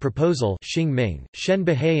performance and proposal. Xing Ming. Shen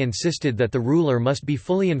Behe insisted that the ruler must be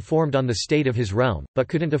fully informed on the state of his realm, but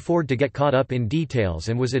couldn't afford to get caught up in details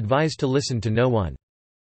and was advised to listen to no one.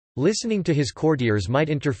 Listening to his courtiers might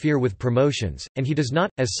interfere with promotions, and he does not,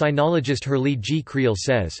 as sinologist Hurli Ji Creel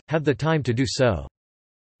says, have the time to do so.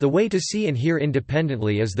 The way to see and hear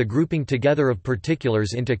independently is the grouping together of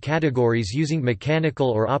particulars into categories using mechanical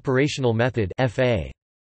or operational method (FA).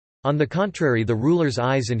 On the contrary, the ruler's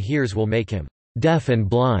eyes and ears will make him deaf and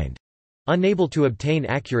blind, unable to obtain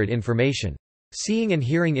accurate information. Seeing and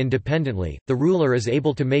hearing independently, the ruler is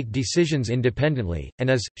able to make decisions independently, and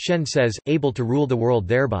as Shen says, able to rule the world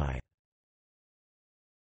thereby.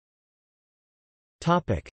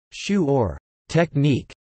 Shu or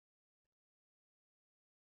technique.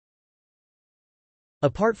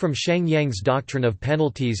 Apart from Shang Yang's doctrine of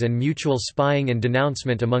penalties and mutual spying and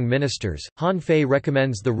denouncement among ministers, Han Fei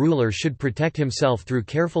recommends the ruler should protect himself through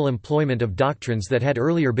careful employment of doctrines that had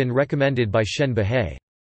earlier been recommended by Shen Behe.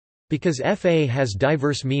 Because Fa has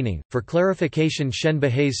diverse meaning, for clarification Shen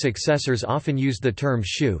Behe's successors often used the term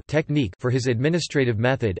Shu technique for his administrative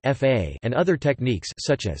method Fa and other techniques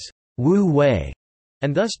such as Wu Wei.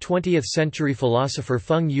 And thus 20th-century philosopher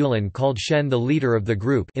Feng Yulin called Shen the leader of the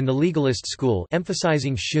group in the legalist school,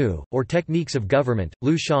 emphasizing Shu, or techniques of government.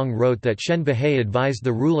 Lu Shang wrote that Shen Behe advised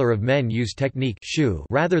the ruler of men use technique Shu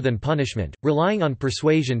rather than punishment, relying on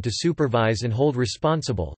persuasion to supervise and hold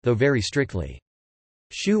responsible, though very strictly.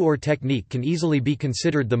 Shu or technique can easily be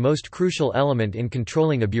considered the most crucial element in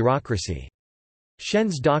controlling a bureaucracy.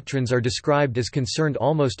 Shen's doctrines are described as concerned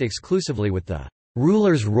almost exclusively with the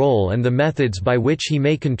ruler's role and the methods by which he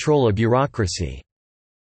may control a bureaucracy.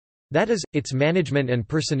 That is, its management and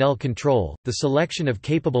personnel control, the selection of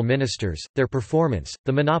capable ministers, their performance,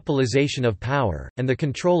 the monopolization of power, and the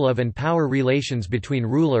control of and power relations between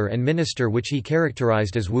ruler and minister, which he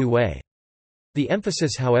characterized as Wu Wei. The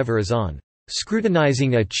emphasis, however, is on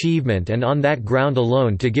scrutinizing achievement and on that ground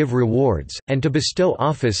alone to give rewards, and to bestow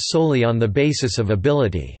office solely on the basis of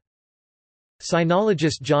ability.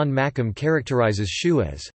 Sinologist John Mackham characterizes Shu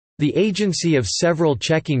as the agency of several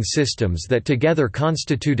checking systems that together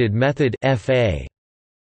constituted method Fa,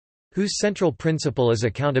 whose central principle is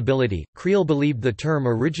accountability. Creel believed the term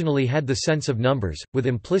originally had the sense of numbers, with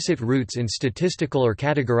implicit roots in statistical or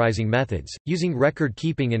categorizing methods, using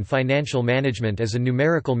record-keeping in financial management as a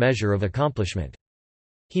numerical measure of accomplishment.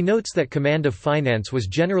 He notes that command of finance was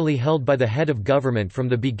generally held by the head of government from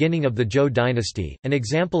the beginning of the Zhou dynasty. An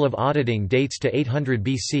example of auditing dates to 800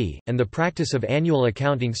 BC, and the practice of annual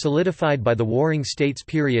accounting solidified by the Warring States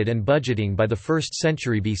period and budgeting by the 1st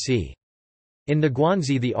century BC. In the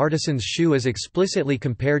Guanzi, the artisan's Shu is explicitly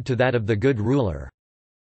compared to that of the good ruler.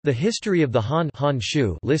 The history of the Han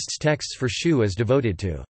Shu lists texts for Shu as devoted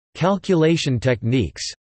to calculation techniques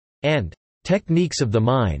and techniques of the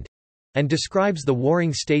mind, and describes the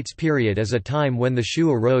Warring States period as a time when the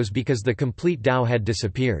Shu arose because the complete Tao had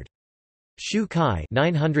disappeared. Shu Kai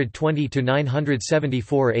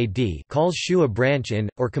 920–974 AD calls Shu a branch in,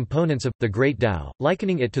 or components of, the Great Tao,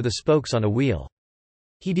 likening it to the spokes on a wheel.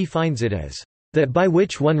 He defines it as that by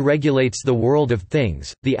which one regulates the world of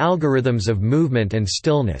things, the algorithms of movement and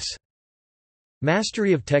stillness.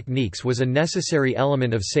 Mastery of techniques was a necessary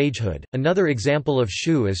element of sagehood. Another example of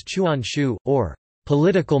Shu is Chuan Shu, or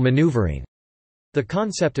political maneuvering. The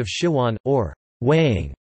concept of Shiwan, or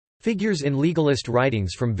weighing, figures in legalist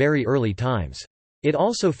writings from very early times. It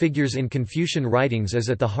also figures in Confucian writings as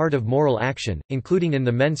at the heart of moral action, including in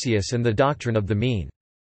the Mencius and the doctrine of the mean.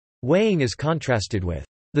 Weighing is contrasted with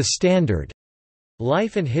the standard.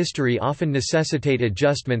 Life and history often necessitate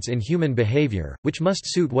adjustments in human behavior, which must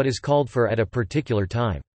suit what is called for at a particular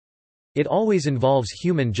time. It always involves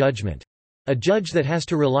human judgment. A judge that has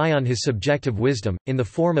to rely on his subjective wisdom, in the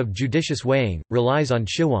form of judicious weighing, relies on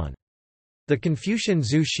shiwan. The Confucian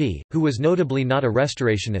Zhu Xi, who was notably not a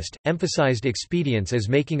restorationist, emphasized expedience as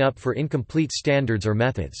making up for incomplete standards or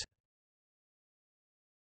methods.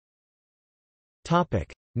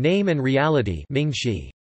 Name and reality Mingxi.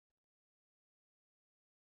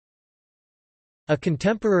 A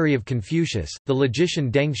contemporary of Confucius, the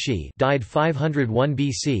logician Deng Xi died 501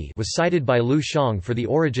 BC was cited by Lu Xiong for the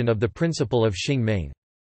origin of the principle of Xingming.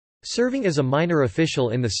 Serving as a minor official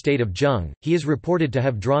in the state of Zheng, he is reported to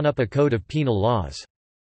have drawn up a code of penal laws.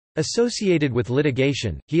 Associated with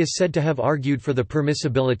litigation, he is said to have argued for the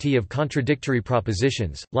permissibility of contradictory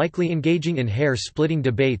propositions, likely engaging in hair-splitting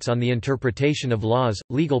debates on the interpretation of laws,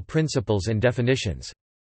 legal principles and definitions.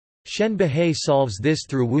 Shen Behe solves this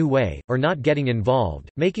through wu wei, or not getting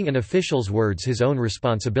involved, making an official's words his own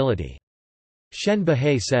responsibility. Shen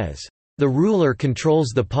Behe says, "The ruler controls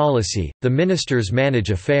the policy, the ministers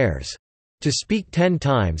manage affairs. To speak 10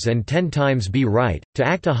 times and 10 times be right, to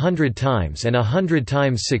act 100 times and 100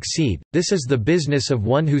 times succeed, this is the business of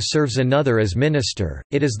one who serves another as minister,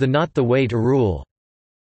 it is not the way to rule."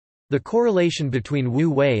 The correlation between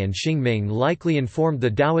Wu Wei and Xingming likely informed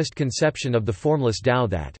the Taoist conception of the formless Tao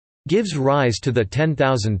that gives rise to the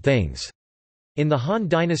 10,000 things. In the Han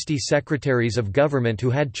Dynasty, secretaries of government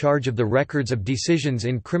who had charge of the records of decisions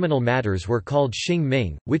in criminal matters were called Xing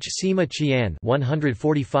Ming, which Sima Qian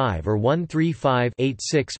 145 or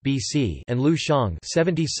 135-86 BC and Lu Xiong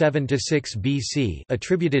 77-6 BC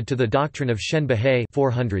attributed to the doctrine of Shen Behe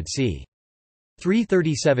 400 c.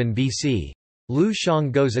 337 BC. Lu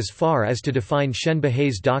Xiong goes as far as to define Shen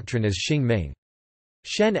Behe's doctrine as Xing Ming.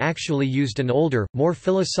 Shen actually used an older, more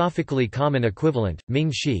philosophically common equivalent,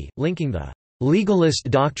 Ming Shi, linking the legalist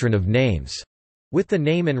doctrine of names with the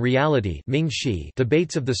name and reality Ming Shi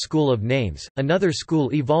debates of the school of names, another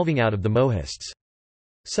school evolving out of the Mohists.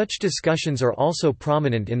 Such discussions are also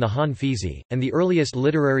prominent in the Han Fizi, and the earliest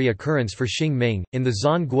literary occurrence for Xing Ming, in the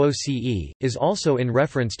Zhang Guo Ce, is also in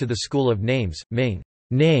reference to the school of names. Ming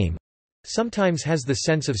name sometimes has the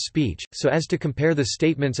sense of speech, so as to compare the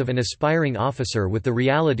statements of an aspiring officer with the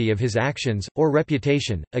reality of his actions, or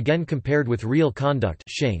reputation, again compared with real conduct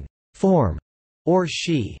Xing form, or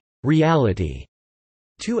Shi reality.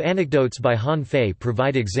 Two anecdotes by Han Fei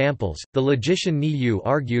provide examples. The logician Ni Yu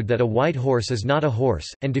argued that a white horse is not a horse,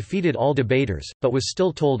 and defeated all debaters, but was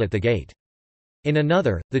still told at the gate. In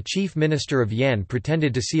another, the chief minister of Yan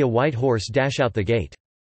pretended to see a white horse dash out the gate.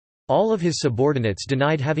 All of his subordinates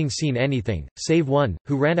denied having seen anything, save one,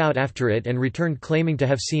 who ran out after it and returned claiming to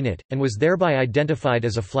have seen it, and was thereby identified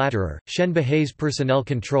as a flatterer. Shen Behe's personnel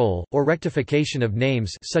control, or rectification of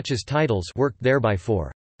names such as titles, worked thereby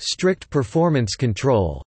for strict performance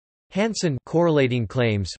control. Hansen correlating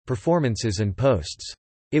claims, performances and posts.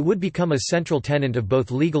 It would become a central tenet of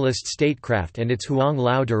both legalist statecraft and its Huang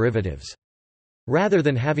Lao derivatives. Rather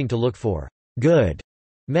than having to look for good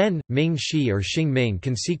men, Ming Shi or Xing Ming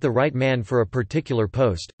can seek the right man for a particular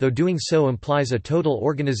post, though doing so implies a total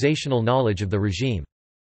organizational knowledge of the regime.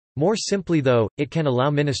 More simply though, it can allow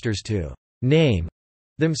ministers to name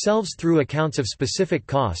themselves through accounts of specific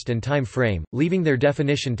cost and time frame, leaving their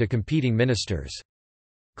definition to competing ministers.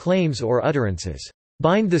 Claims or utterances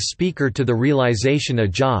bind the speaker to the realization a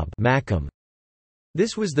job Macam.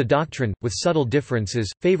 This was the doctrine, with subtle differences,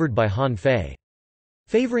 favored by Han Fei.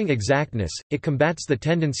 Favoring exactness, it combats the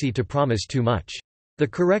tendency to promise too much. The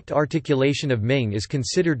correct articulation of Ming is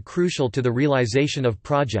considered crucial to the realization of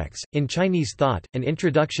projects. In Chinese thought, an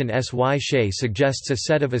introduction S.Y. Sheh suggests a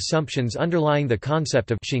set of assumptions underlying the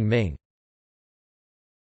concept of Xing Ming.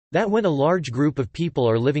 That when a large group of people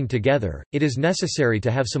are living together, it is necessary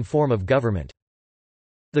to have some form of government.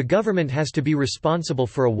 The government has to be responsible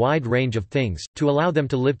for a wide range of things, to allow them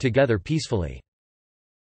to live together peacefully.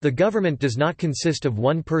 The government does not consist of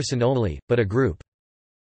one person only, but a group.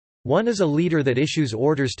 One is a leader that issues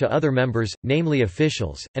orders to other members, namely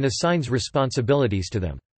officials, and assigns responsibilities to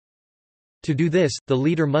them. To do this, the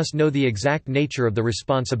leader must know the exact nature of the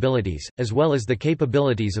responsibilities, as well as the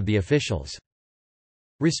capabilities of the officials.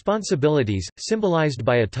 Responsibilities, symbolized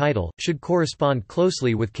by a title, should correspond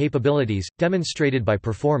closely with capabilities, demonstrated by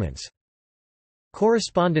performance.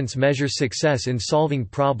 Correspondence measures success in solving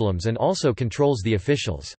problems and also controls the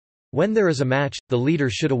officials. When there is a match, the leader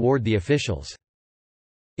should award the officials.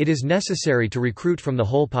 It is necessary to recruit from the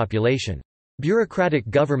whole population. Bureaucratic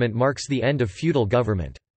government marks the end of feudal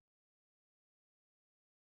government.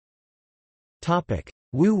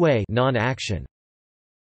 Wu Wei non-action.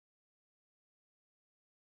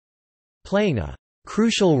 Playing a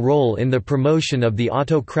crucial role in the promotion of the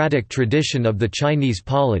autocratic tradition of the Chinese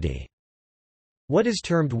polity. What is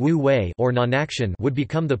termed Wu Wei or non-action would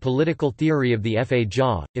become the political theory of the Fa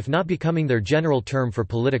Jia, if not becoming their general term for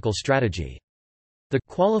political strategy. The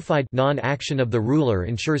qualified non-action of the ruler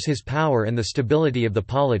ensures his power and the stability of the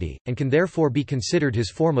polity, and can therefore be considered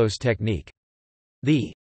his foremost technique.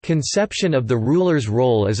 The conception of the ruler's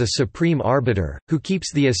role as a supreme arbiter, who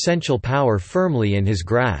keeps the essential power firmly in his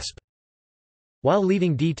grasp, while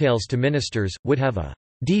leaving details to ministers, would have a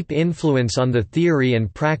deep influence on the theory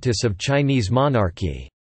and practice of Chinese monarchy.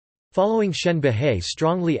 Following Shen Behe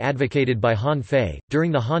strongly advocated by Han Fei,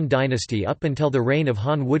 during the Han dynasty up until the reign of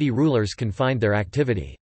Han Wudi rulers confined their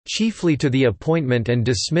activity chiefly to the appointment and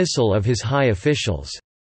dismissal of his high officials.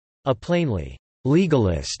 A plainly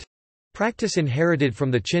legalist practice inherited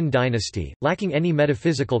from the Qin dynasty, lacking any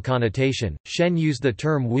metaphysical connotation. Shen used the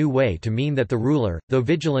term Wu Wei to mean that the ruler, though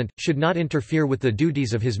vigilant, should not interfere with the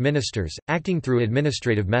duties of his ministers, acting through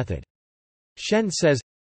administrative method. Shen says,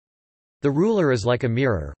 "The ruler is like a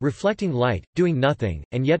mirror, reflecting light, doing nothing,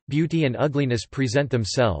 and yet beauty and ugliness present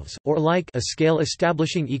themselves, or like a scale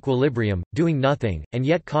establishing equilibrium, doing nothing, and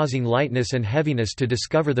yet causing lightness and heaviness to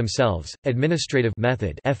discover themselves." Administrative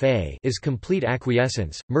method (FA) is complete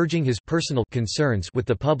acquiescence, merging his personal concerns with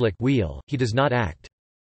the public weal. He does not act.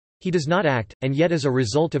 He does not act, and yet as a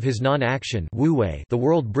result of his non-action, Wu Wei, the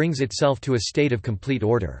world brings itself to a state of complete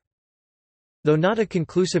order. Though not a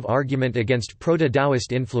conclusive argument against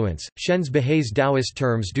proto-Taoist influence, Shen Behe's Taoist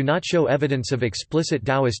terms do not show evidence of explicit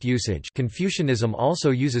Taoist usage. Confucianism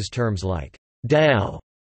also uses terms like Dao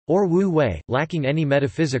or Wu Wei, lacking any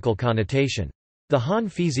metaphysical connotation. The Han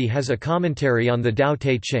Fizi has a commentary on the Tao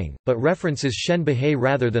Te Ching, but references Shen Behe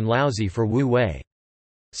rather than Laozi for Wu Wei.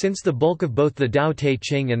 Since the bulk of both the Tao Te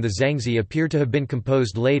Ching and the Zhangzi appear to have been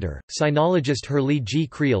composed later, sinologist Herli Ji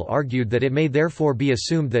Creel argued that it may therefore be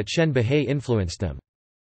assumed that Shen Behe influenced them.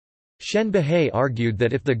 Shen Behe argued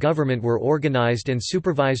that if the government were organized and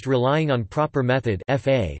supervised relying on proper method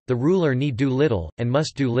 (FA), the ruler need do little, and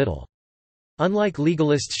must do little. Unlike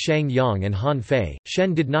legalists Shang Yang and Han Fei,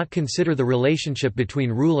 Shen did not consider the relationship between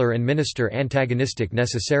ruler and minister antagonistic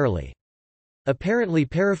necessarily. Apparently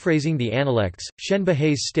paraphrasing the Analects, Shen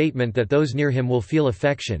Behe's statement that those near him will feel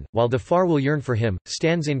affection, while the far will yearn for him,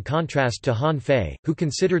 stands in contrast to Han Fei, who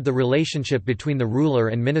considered the relationship between the ruler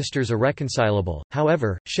and ministers irreconcilable.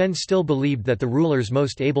 However, Shen still believed that the ruler's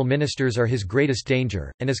most able ministers are his greatest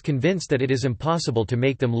danger, and is convinced that it is impossible to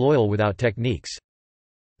make them loyal without techniques.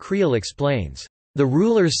 Creel explains, "The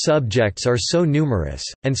ruler's subjects are so numerous,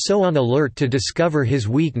 and so on alert to discover his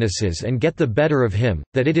weaknesses and get the better of him,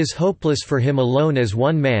 that it is hopeless for him alone as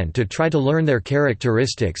one man to try to learn their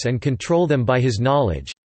characteristics and control them by his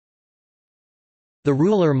knowledge. The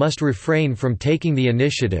ruler must refrain from taking the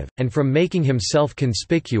initiative, and from making himself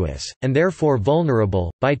conspicuous, and therefore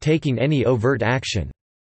vulnerable, by taking any overt action."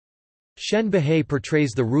 Shen Behe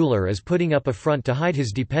portrays the ruler as putting up a front to hide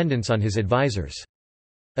his dependence on his advisors.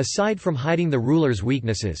 Aside from hiding the ruler's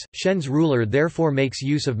weaknesses, Shen's ruler therefore makes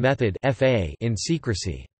use of method (FA) in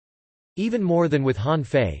secrecy. Even more than with Han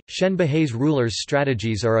Fei, Shen Behe's ruler's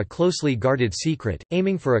strategies are a closely guarded secret,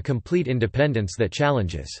 aiming for a complete independence that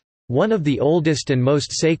challenges one of the oldest and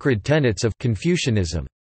most sacred tenets of Confucianism,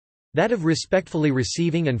 that of respectfully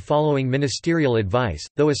receiving and following ministerial advice,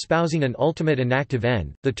 though espousing an ultimate inactive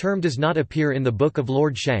end. The term does not appear in the Book of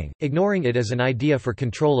Lord Shang, ignoring it as an idea for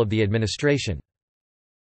control of the administration.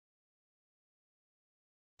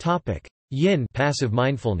 Yin passive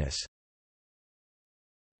mindfulness.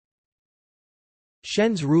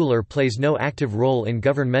 Shen's ruler plays no active role in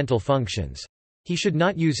governmental functions. He should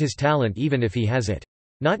not use his talent even if he has it.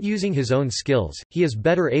 Not using his own skills, he is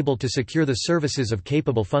better able to secure the services of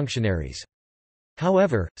capable functionaries.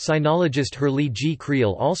 However, sinologist Herli Ji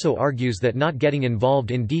Creel also argues that not getting involved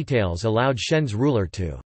in details allowed Shen's ruler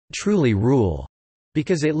to truly rule,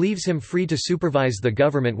 because it leaves him free to supervise the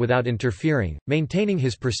government without interfering, maintaining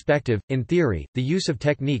his perspective. In theory, the use of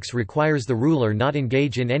techniques requires the ruler not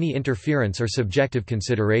engage in any interference or subjective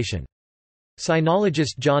consideration.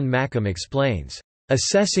 Sinologist John Mackham explains,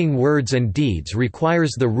 "Assessing words and deeds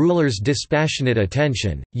requires the ruler's dispassionate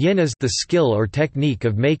attention. Yin is the skill or technique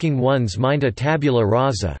of making one's mind a tabula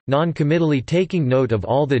rasa, non-committally taking note of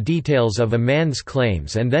all the details of a man's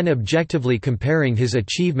claims and then objectively comparing his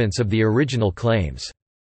achievements of the original claims."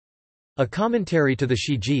 A commentary to the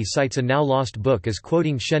Shiji cites a now lost book as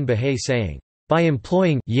quoting Shen Behe saying, by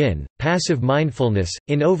employing yin, passive mindfulness,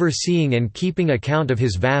 in overseeing and keeping account of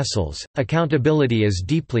his vassals, accountability is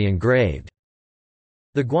deeply engraved."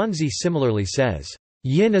 The Guanzi similarly says,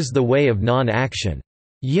 "Yin is the way of non-action.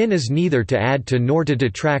 Yin is neither to add to nor to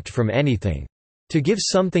detract from anything. To give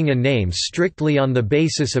something a name strictly on the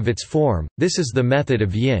basis of its form, this is the method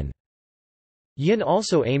of yin." Yin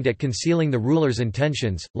also aimed at concealing the ruler's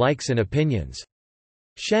intentions, likes and opinions.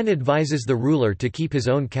 Shen advises the ruler to keep his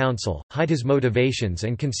own counsel, hide his motivations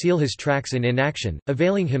and conceal his tracks in inaction,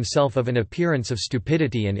 availing himself of an appearance of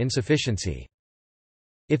stupidity and insufficiency.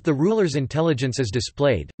 If the ruler's intelligence is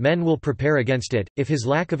displayed, men will prepare against it; if his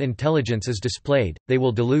lack of intelligence is displayed, they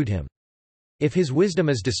will delude him. If his wisdom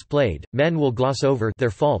is displayed, men will gloss over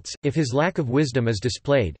their faults; if his lack of wisdom is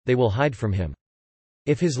displayed, they will hide from him.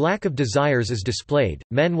 If his lack of desires is displayed,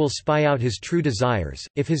 men will spy out his true desires;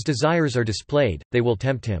 if his desires are displayed, they will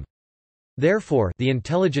tempt him. Therefore, the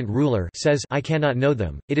intelligent ruler says, "I cannot know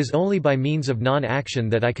them, it is only by means of non-action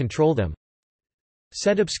that I control them."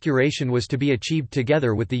 Said obscuration was to be achieved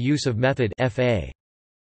together with the use of method fa.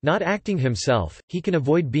 Not acting himself, he can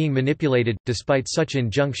avoid being manipulated. Despite such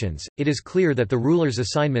injunctions, it is clear that the ruler's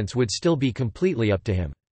assignments would still be completely up to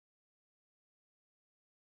him.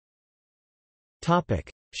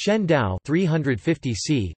 Shen Dao 350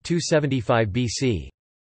 c. 275 BC.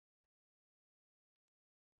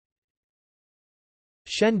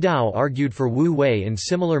 Shen Dao argued for Wu Wei in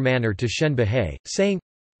similar manner to Shen Behe, saying,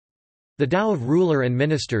 "The Dao of ruler and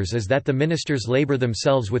ministers is that the ministers labor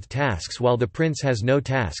themselves with tasks while the prince has no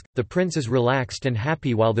task, the prince is relaxed and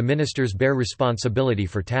happy while the ministers bear responsibility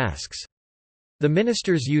for tasks. The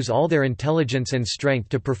ministers use all their intelligence and strength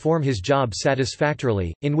to perform his job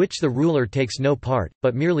satisfactorily, in which the ruler takes no part,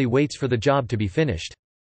 but merely waits for the job to be finished.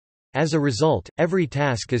 As a result, every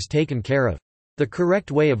task is taken care of. The correct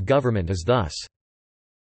way of government is thus."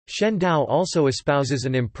 Shen Dao also espouses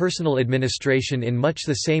an impersonal administration in much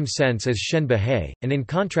the same sense as Shen Behe, and in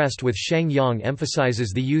contrast with Sheng Yang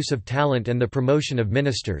emphasizes the use of talent and the promotion of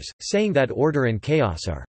ministers, saying that order and chaos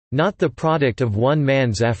are not the product of one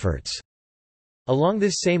man's efforts. Along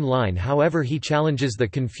this same line, however, he challenges the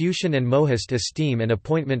Confucian and Mohist esteem and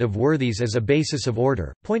appointment of worthies as a basis of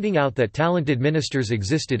order, pointing out that talented ministers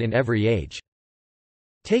existed in every age.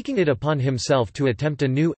 Taking it upon himself to attempt a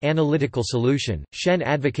new, analytical solution, Shen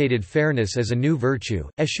advocated fairness as a new virtue,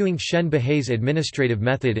 eschewing Shen Behe's administrative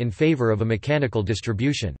method in favor of a mechanical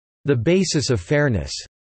distribution, the basis of fairness,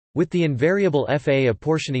 with the invariable fa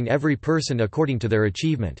apportioning every person according to their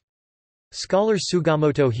achievement. Scholar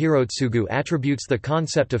Sugamoto Hirotsugu attributes the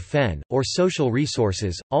concept of fen, or social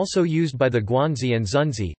resources, also used by the Guanzi and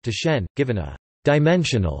Zunzi, to Shen, given a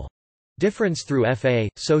dimensional difference through fa,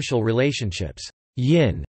 social relationships,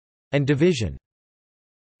 yin, and division.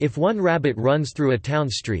 If one rabbit runs through a town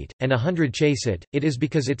street, and 100 chase it, it is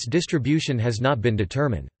because its distribution has not been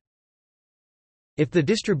determined. If the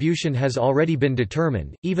distribution has already been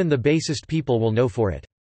determined, even the basest people will know for it.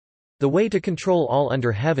 The way to control all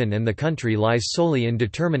under heaven and the country lies solely in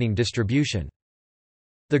determining distribution.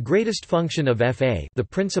 The greatest function of fa, the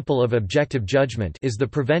principle of objective judgment, is the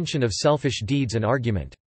prevention of selfish deeds and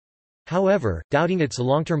argument. However, doubting its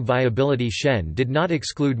long-term viability, Shen did not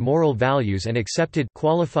exclude moral values and accepted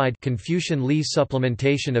qualified Confucian Li's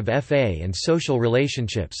supplementation of fa and social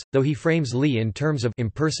relationships, though he frames Li in terms of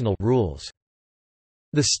impersonal rules.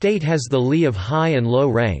 The state has the Li of high and low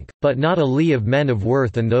rank, but not a Li of men of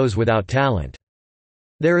worth and those without talent.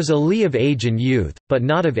 There is a Li of age and youth, but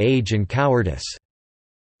not of age and cowardice.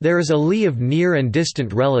 There is a Li of near and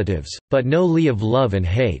distant relatives, but no Li of love and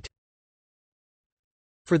hate.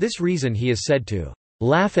 For this reason he is said to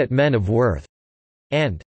laugh at men of worth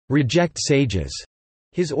and reject sages.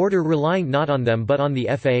 His order relying not on them but on the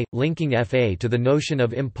fa, linking fa to the notion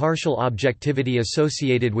of impartial objectivity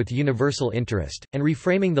associated with universal interest, and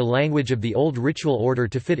reframing the language of the old ritual order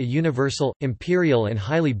to fit a universal, imperial and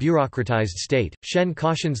highly bureaucratized state. Shen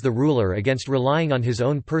cautions the ruler against relying on his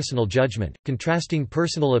own personal judgment, contrasting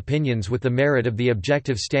personal opinions with the merit of the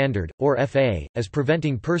objective standard, or fa, as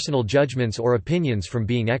preventing personal judgments or opinions from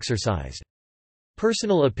being exercised.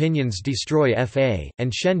 Personal opinions destroy fa,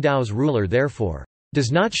 and Shen Dao's ruler therefore does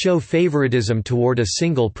not show favoritism toward a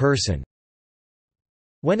single person.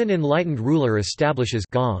 When an enlightened ruler establishes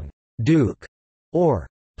gong, duke, or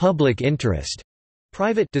public interest,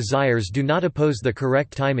 private desires do not oppose the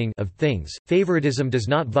correct timing of things, favoritism does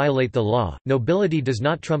not violate the law, nobility does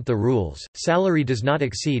not trump the rules, salary does not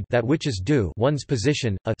exceed that which is due one's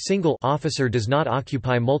position, a single officer does not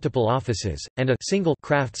occupy multiple offices, and a single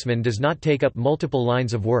craftsman does not take up multiple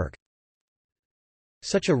lines of work.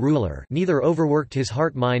 Such a ruler neither overworked his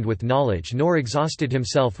heart-mind with knowledge nor exhausted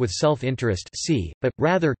himself with self-interest but,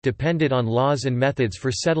 rather, depended on laws and methods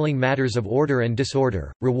for settling matters of order and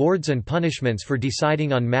disorder, rewards and punishments for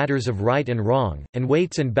deciding on matters of right and wrong, and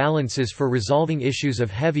weights and balances for resolving issues of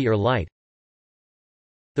heavy or light.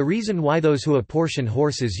 The reason why those who apportion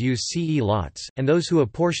horses use CE lots, and those who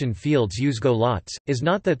apportion fields use go lots, is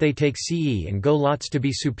not that they take CE and go lots to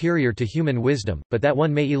be superior to human wisdom, but that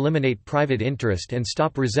one may eliminate private interest and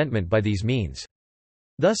stop resentment by these means.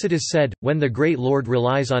 Thus it is said, when the great lord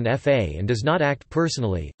relies on FA and does not act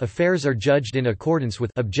personally, affairs are judged in accordance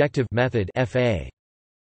with objective method FA.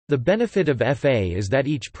 The benefit of FA is that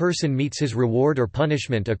each person meets his reward or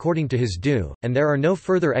punishment according to his due, and there are no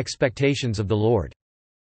further expectations of the lord.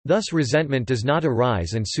 Thus resentment does not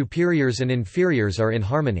arise and superiors and inferiors are in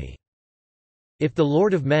harmony. If the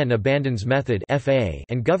Lord of Men abandons method FA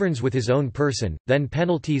and governs with his own person, then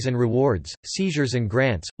penalties and rewards, seizures and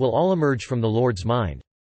grants, will all emerge from the Lord's mind.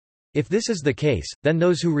 If this is the case, then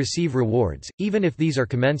those who receive rewards, even if these are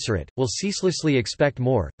commensurate, will ceaselessly expect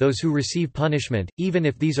more, those who receive punishment, even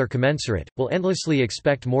if these are commensurate, will endlessly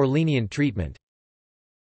expect more lenient treatment.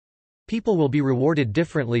 People will be rewarded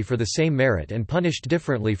differently for the same merit and punished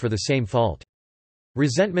differently for the same fault.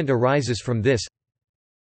 Resentment arises from this.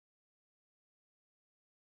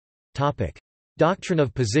 Doctrine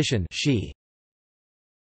of position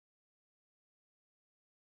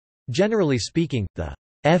Generally speaking, the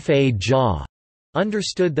Fa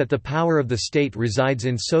understood that the power of the state resides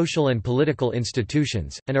in social and political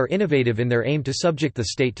institutions, and are innovative in their aim to subject the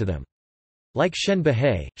state to them. Like Shen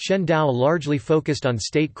Behe, Shen Dao largely focused on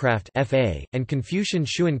statecraft (fa), and Confucian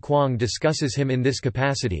Xuan Kuang discusses him in this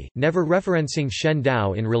capacity, never referencing Shen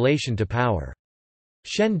Dao in relation to power.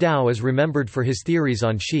 Shen Dao is remembered for his theories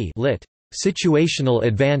on shi lit. Situational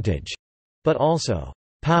advantage, but also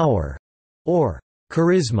power or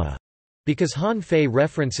charisma, because Han Fei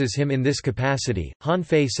references him in this capacity. Han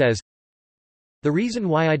Fei says, "The reason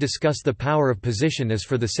why I discuss the power of position is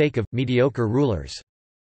for the sake of mediocre rulers.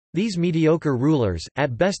 These mediocre rulers,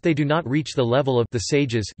 at best they do not reach the level of the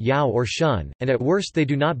sages Yao or Shun, and at worst they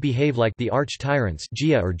do not behave like the arch-tyrants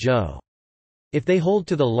Jia or Zhou. If they hold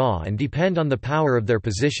to the law and depend on the power of their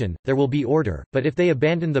position, there will be order, but if they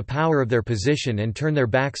abandon the power of their position and turn their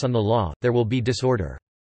backs on the law, there will be disorder.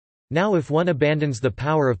 Now if one abandons the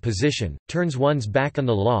power of position, turns one's back on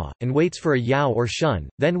the law, and waits for a Yao or Shun,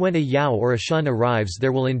 then when a Yao or a Shun arrives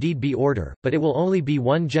there will indeed be order, but it will only be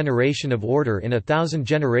one generation of order in 1,000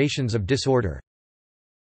 generations of disorder.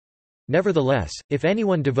 Nevertheless, if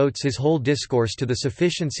anyone devotes his whole discourse to the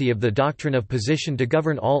sufficiency of the doctrine of position to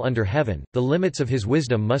govern all under heaven, the limits of his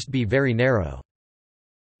wisdom must be very narrow."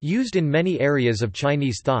 Used in many areas of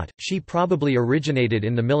Chinese thought, she probably originated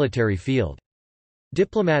in the military field.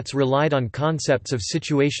 Diplomats relied on concepts of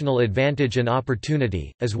situational advantage and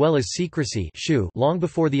opportunity, as well as secrecy long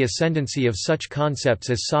before the ascendancy of such concepts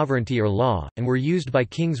as sovereignty or law, and were used by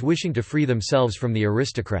kings wishing to free themselves from the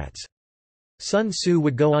aristocrats. Sun Tzu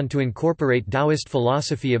would go on to incorporate Taoist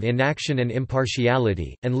philosophy of inaction and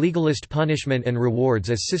impartiality, and legalist punishment and rewards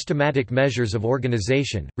as systematic measures of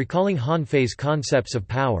organization, recalling Han Fei's concepts of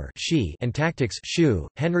power and tactics.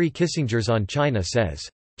 Henry Kissinger's On China says,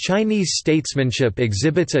 "Chinese statesmanship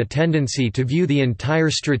exhibits a tendency to view the entire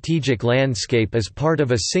strategic landscape as part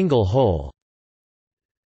of a single whole.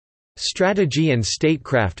 Strategy and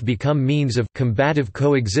statecraft become means of combative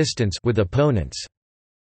coexistence with opponents.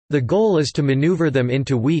 The goal is to maneuver them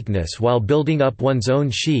into weakness while building up one's own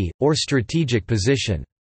shi, or strategic position."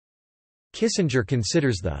 Kissinger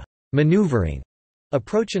considers the maneuvering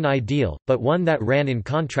approach an ideal, but one that ran in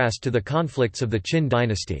contrast to the conflicts of the Qin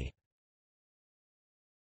dynasty.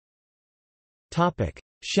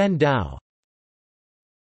 Shen Dao.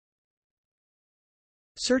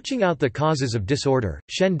 Searching out the causes of disorder,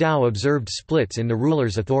 Shen Dao observed splits in the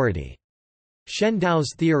ruler's authority. Shen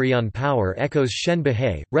Dao's theory on power echoes Shen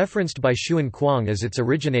Behe, referenced by Xuan Kuang as its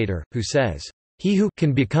originator, who says, "He who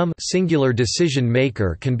can become singular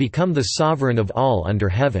decision-maker can become the sovereign of all under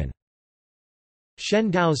heaven." Shen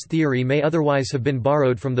Dao's theory may otherwise have been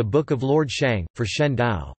borrowed from the Book of Lord Shang, for Shen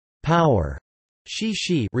Dao power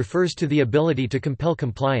Shi refers to the ability to compel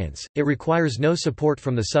compliance. It requires no support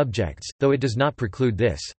from the subjects, though it does not preclude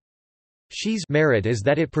this. Shi's merit is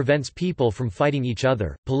that it prevents people from fighting each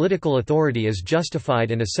other. Political authority is justified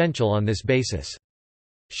and essential on this basis.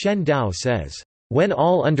 Shen Dao says, "When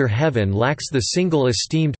all under heaven lacks the single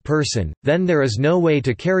esteemed person, then there is no way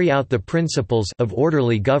to carry out the principles of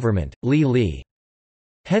orderly government." Li Li.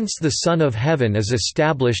 Hence the Son of Heaven is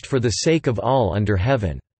established for the sake of all under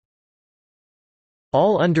heaven.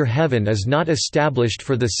 All under heaven is not established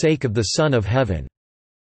for the sake of the Son of Heaven.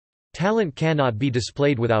 Talent cannot be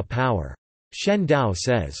displayed without power. Shen Dao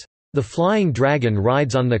says, "The flying dragon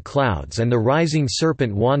rides on the clouds and the rising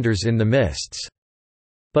serpent wanders in the mists.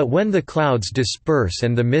 But when the clouds disperse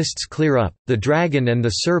and the mists clear up, the dragon and the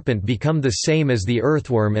serpent become the same as the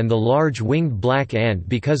earthworm and the large winged black ant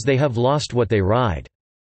because they have lost what they ride."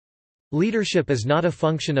 Leadership is not a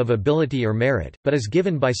function of ability or merit, but is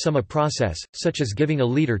given by some process, such as giving a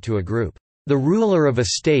leader to a group. The ruler of a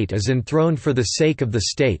state is enthroned for the sake of the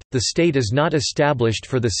state is not established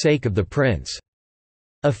for the sake of the prince.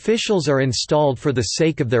 Officials are installed for the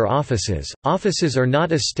sake of their offices are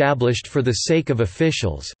not established for the sake of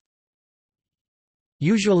officials.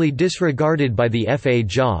 Usually disregarded by the Fa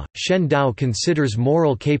Jia, Shen Dao considers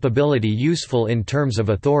moral capability useful in terms of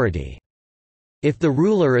authority. If the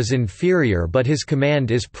ruler is inferior but his command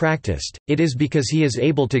is practiced, it is because he is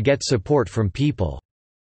able to get support from people.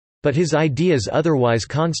 But his ideas otherwise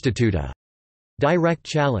constitute a direct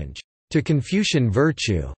challenge to Confucian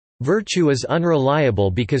virtue. Virtue is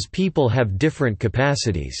unreliable because people have different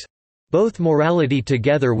capacities. Both morality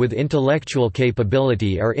together with intellectual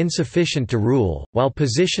capability are insufficient to rule, while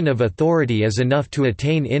position of authority is enough to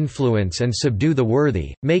attain influence and subdue the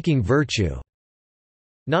worthy, making virtue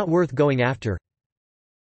not worth going after.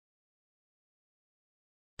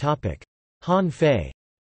 Han Fei.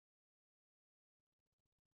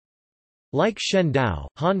 Like Shen Dao,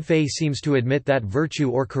 Han Fei seems to admit that virtue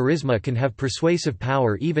or charisma can have persuasive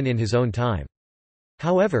power even in his own time.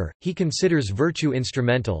 However, he considers virtue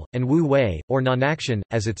instrumental, and wu wei, or non-action,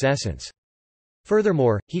 as its essence.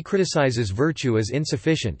 Furthermore, he criticizes virtue as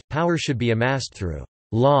insufficient, power should be amassed through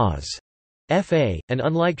laws, fa, and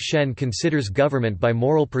unlike Shen considers government by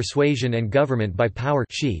moral persuasion and government by power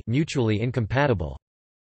mutually incompatible.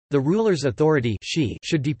 The ruler's authority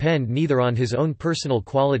should depend neither on his own personal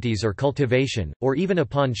qualities or cultivation, or even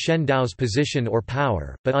upon Shen Dao's position or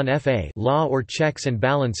power, but on fa law or checks and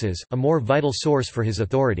balances, a more vital source for his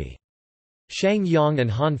authority. Shang Yang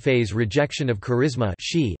and Han Fei's rejection of charisma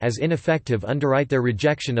as ineffective underwrite their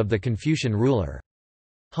rejection of the Confucian ruler.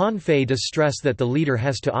 Han Fei does stress that the leader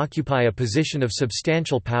has to occupy a position of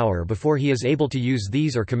substantial power before he is able to use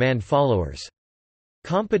these or command followers.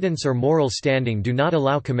 Competence or moral standing do not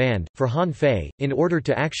allow command. For Han Fei, in order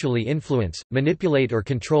to actually influence, manipulate or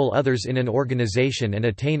control others in an organization and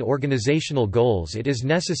attain organizational goals, it is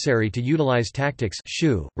necessary to utilize tactics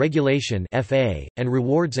regulation fa, and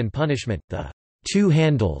rewards and punishment, the two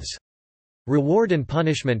handles. Reward and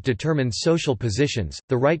punishment determine social positions,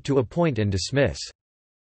 the right to appoint and dismiss.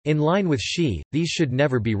 In line with these should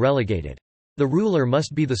never be relegated. The ruler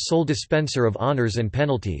must be the sole dispenser of honors and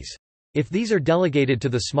penalties. If these are delegated to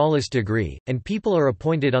the smallest degree, and people are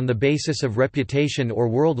appointed on the basis of reputation or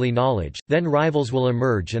worldly knowledge, then rivals will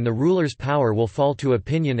emerge and the ruler's power will fall to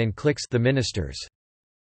opinion and cliques, the ministers.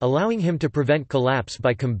 Allowing him to prevent collapse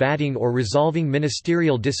by combating or resolving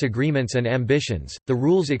ministerial disagreements and ambitions, the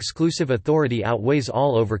rule's exclusive authority outweighs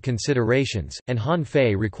all over considerations, and Han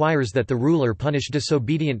Fei requires that the ruler punish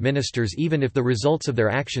disobedient ministers even if the results of their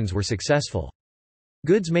actions were successful.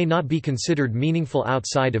 Goods may not be considered meaningful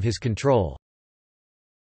outside of his control.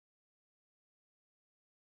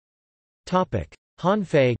 Han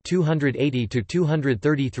Fei 280 to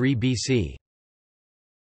 233 BC.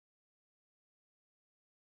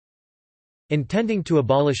 Intending to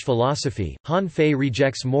abolish philosophy, Han Fei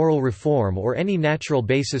rejects moral reform or any natural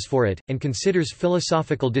basis for it, and considers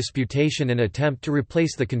philosophical disputation an attempt to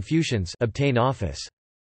replace the Confucians obtain office.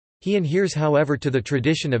 He adheres however to the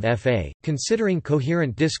tradition of Fa, considering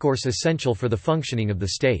coherent discourse essential for the functioning of the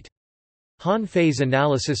state. Han Fei's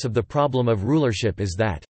analysis of the problem of rulership is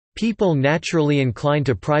that, "people naturally incline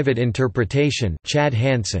to private interpretation." Chad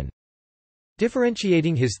Hansen.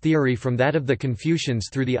 Differentiating his theory from that of the Confucians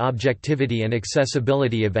through the objectivity and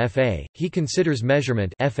accessibility of Fa, he considers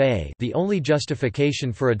measurement Fa the only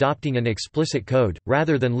justification for adopting an explicit code,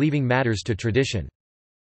 rather than leaving matters to tradition.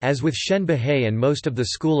 As with Shen Bahei and most of the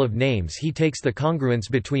school of names, he takes the congruence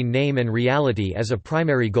between name and reality as a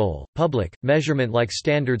primary goal. Public, measurement-like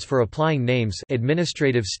standards for applying names,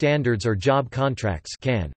 administrative standards or job contracts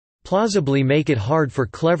can plausibly make it hard for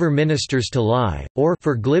clever ministers to lie, or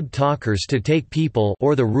for glib talkers to take people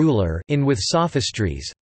or the ruler in with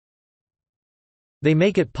sophistries. They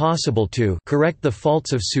make it possible to correct the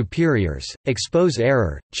faults of superiors, expose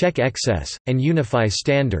error, check excess, and unify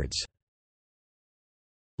standards.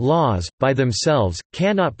 Laws, by themselves,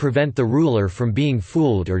 cannot prevent the ruler from being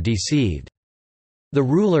fooled or deceived. The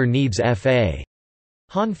ruler needs Fa.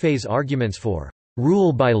 Han Fei's arguments for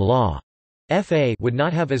rule by law Fa would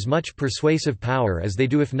not have as much persuasive power as they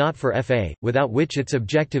do if not for Fa, without which its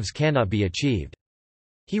objectives cannot be achieved.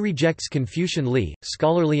 He rejects Confucian Li,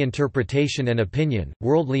 scholarly interpretation and opinion,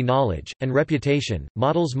 worldly knowledge, and reputation.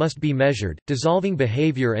 Models must be measured, dissolving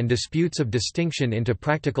behavior and disputes of distinction into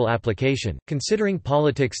practical application. Considering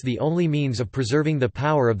politics the only means of preserving the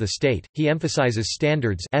power of the state, he emphasizes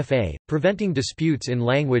standards (fa), preventing disputes in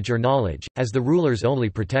language or knowledge, as the ruler's only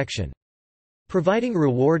protection. Providing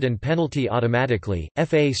reward and penalty automatically,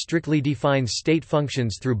 FA strictly defines state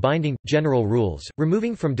functions through binding, general rules,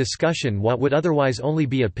 removing from discussion what would otherwise only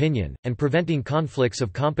be opinion, and preventing conflicts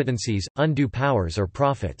of competencies, undue powers or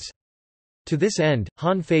profits. To this end,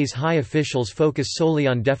 Han Fei's high officials focus solely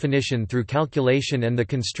on definition through calculation and the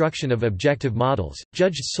construction of objective models,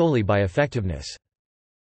 judged solely by effectiveness.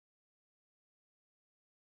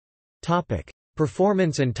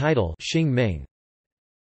 Performance and title Xing Ming.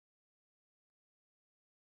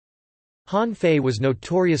 Han Fei was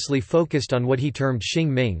notoriously focused on what he termed Xing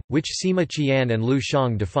Ming, which Sima Qian and Liu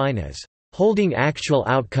Xiang define as holding actual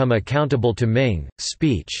outcome accountable to Ming,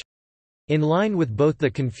 speech. In line with both the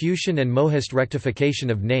Confucian and Mohist rectification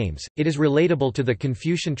of names, it is relatable to the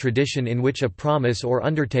Confucian tradition in which a promise or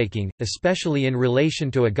undertaking, especially in relation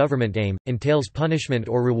to a government aim, entails punishment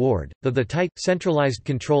or reward, though the tight, centralized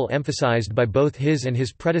control emphasized by both his and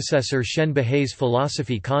his predecessor Shen Behai's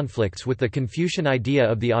philosophy conflicts with the Confucian idea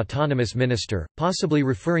of the autonomous minister, possibly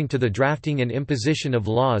referring to the drafting and imposition of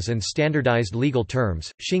laws and standardized legal terms.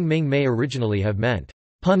 Xing Ming may originally have meant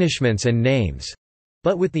punishments and names,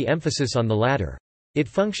 but with the emphasis on the latter. It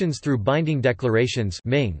functions through binding declarations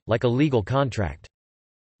Ming, like a legal contract.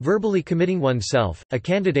 Verbally committing oneself, a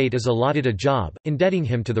candidate is allotted a job, indebting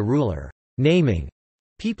him to the ruler. Naming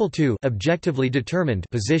people to objectively determined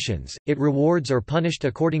positions, it rewards or punished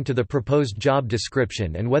according to the proposed job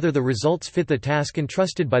description and whether the results fit the task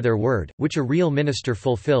entrusted by their word, which a real minister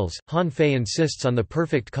fulfills. Han Fei insists on the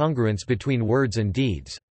perfect congruence between words and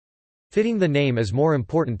deeds. Fitting the name is more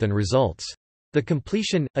important than results. The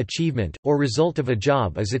completion, achievement, or result of a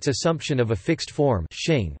job is its assumption of a fixed form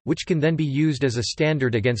Xing, which can then be used as a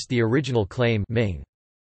standard against the original claim Ming.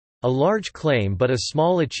 A large claim but a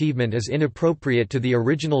small achievement is inappropriate to the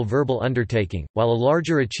original verbal undertaking, while a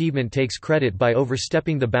larger achievement takes credit by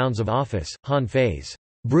overstepping the bounds of office. Han Fei's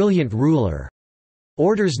brilliant ruler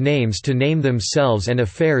orders names to name themselves and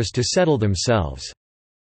affairs to settle themselves.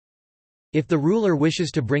 If the ruler wishes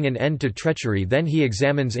to bring an end to treachery, then he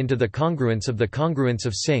examines into the congruence of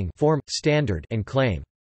Xing form, standard and claim.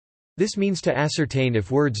 This means to ascertain if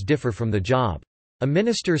words differ from the job. A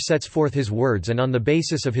minister sets forth his words and on the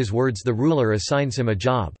basis of his words the ruler assigns him a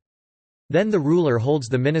job. Then the ruler holds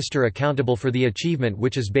the minister accountable for the achievement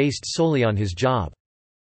which is based solely on his job.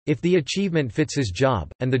 If the achievement fits his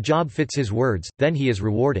job, and the job fits his words, then he is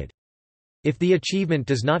rewarded. If the achievement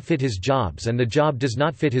does not fit his jobs and the job does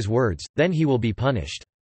not fit his words, then he will be punished.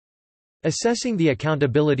 Assessing the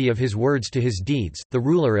accountability of his words to his deeds, the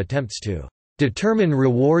ruler attempts to determine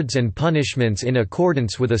rewards and punishments in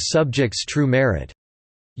accordance with a subject's true merit,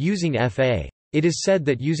 using fa. It is said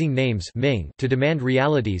that using names Ming to demand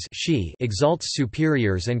realities Shi exalts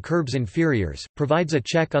superiors and curbs inferiors, provides a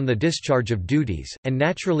check on the discharge of duties, and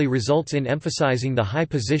naturally results in emphasizing the high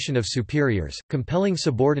position of superiors, compelling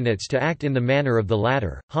subordinates to act in the manner of the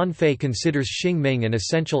latter. Han Fei considers Xing Ming an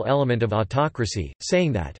essential element of autocracy,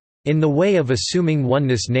 saying that, "In the way of assuming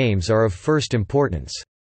oneness names are of first importance.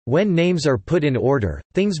 When names are put in order,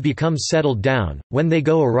 things become settled down, when they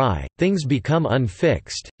go awry, things become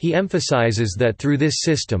unfixed." He emphasizes that through this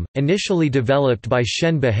system, initially developed by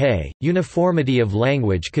Shen Behai, uniformity of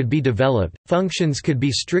language could be developed, functions could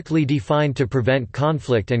be strictly defined to prevent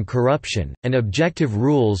conflict and corruption, and objective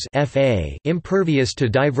rules fa impervious to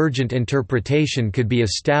divergent interpretation could be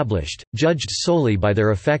established, judged solely by their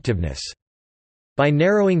effectiveness. By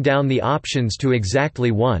narrowing down the options to exactly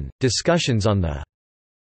one, discussions on the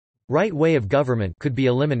right way of government could be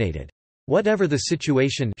eliminated. Whatever the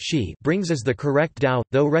situation Shi brings as the correct Dao,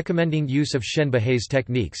 though recommending use of Shen Behai's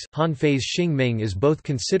techniques, Han Fei's Xing Ming is both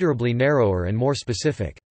considerably narrower and more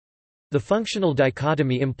specific. The functional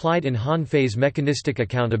dichotomy implied in Han Fei's mechanistic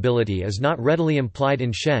accountability is not readily implied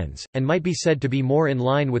in Shen's, and might be said to be more in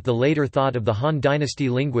line with the later thought of the Han dynasty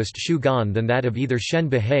linguist Xu Gan than that of either Shen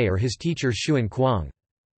Behai or his teacher Xuan Kuang.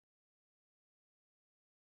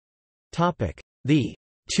 The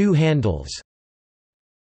two handles.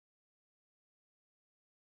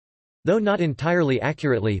 Though not entirely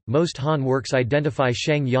accurately, most Han works identify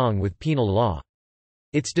Shang Yang with penal law.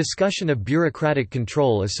 Its discussion of bureaucratic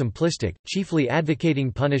control is simplistic, chiefly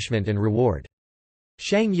advocating punishment and reward.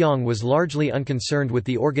 Shang Yang was largely unconcerned with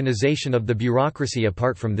the organization of the bureaucracy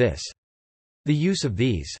apart from this. The use of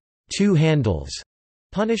these two handles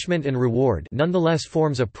Punishment and reward nonetheless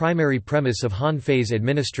forms a primary premise of Han Fei's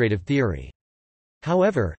administrative theory.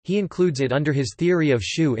 However, he includes it under his theory of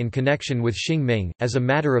Shu in connection with Xing Ming. As a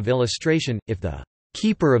matter of illustration, if the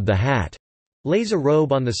keeper of the hat lays a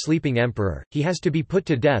robe on the sleeping emperor, he has to be put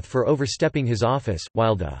to death for overstepping his office,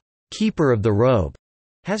 while the keeper of the robe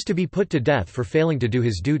has to be put to death for failing to do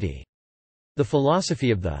his duty. The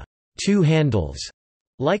philosophy of the two handles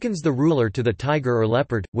likens the ruler to the tiger or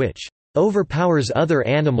leopard, which overpowers other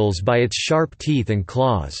animals by its sharp teeth and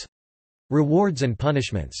claws. Rewards and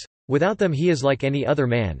punishments. Without them he is like any other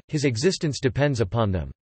man, his existence depends upon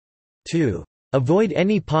them. To avoid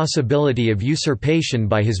any possibility of usurpation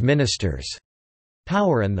by his ministers,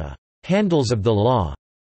 power and the handles of the law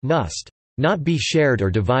must not be shared or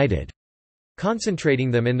divided,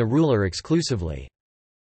 concentrating them in the ruler exclusively.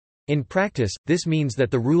 In practice, this means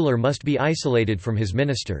that the ruler must be isolated from his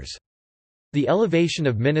ministers. The elevation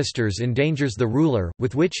of ministers endangers the ruler,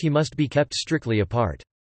 with which he must be kept strictly apart.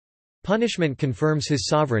 Punishment confirms his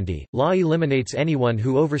sovereignty, law eliminates anyone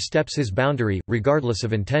who oversteps his boundary, regardless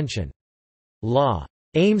of intention. Law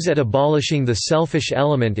aims at abolishing the selfish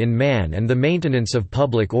element in man and the maintenance of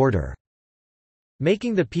public order,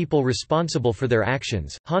 making the people responsible for their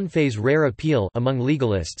actions. Han Fei's rare appeal among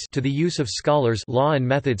legalists to the use of scholars, law and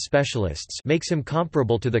method specialists, makes him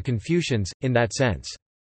comparable to the Confucians, in that sense.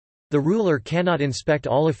 The ruler cannot inspect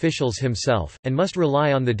all officials himself, and must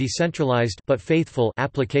rely on the decentralized but faithful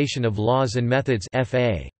application of laws and methods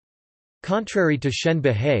 (fa). Contrary to Shen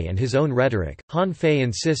Behei and his own rhetoric, Han Fei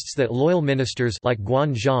insists that loyal ministers like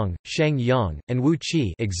Guan Zhang, Shang Yang, and Wu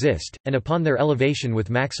Qi exist, and upon their elevation with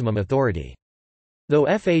maximum authority. Though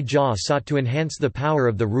Fa Jia sought to enhance the power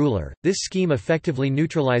of the ruler, this scheme effectively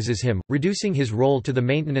neutralizes him, reducing his role to the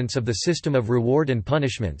maintenance of the system of reward and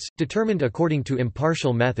punishments, determined according to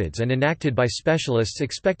impartial methods and enacted by specialists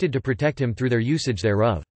expected to protect him through their usage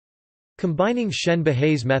thereof. Combining Shen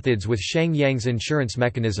Behei's methods with Shang Yang's insurance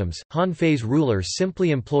mechanisms, Han Fei's ruler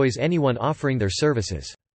simply employs anyone offering their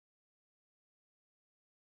services.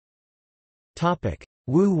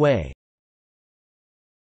 Wu Wei.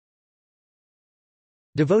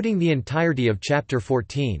 Devoting the entirety of Chapter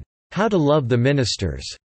 14, How to Love the Ministers,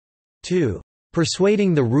 to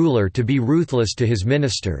persuading the ruler to be ruthless to his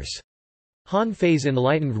ministers, Han Fei's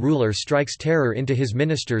enlightened ruler strikes terror into his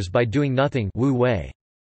ministers by doing nothing. Wu Wei.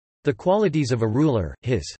 The qualities of a ruler,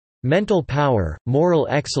 his mental power, moral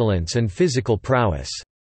excellence and physical prowess,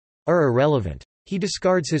 are irrelevant. He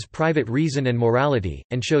discards his private reason and morality,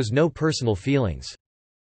 and shows no personal feelings.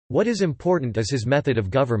 What is important is his method of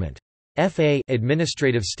government.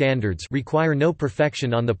 Administrative standards require no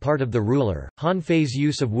perfection on the part of the ruler. Han Fei's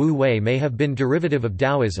use of Wu Wei may have been derivative of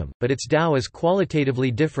Taoism, but its Tao is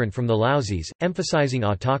qualitatively different from the Laozi's, emphasizing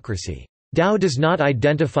autocracy. Tao does not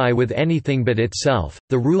identify with anything but itself,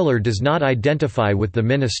 the ruler does not identify with the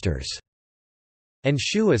ministers, and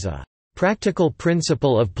Shu is a practical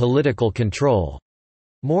principle of political control,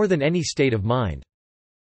 more than any state of mind.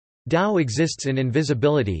 Tao exists in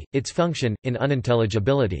invisibility, its function, in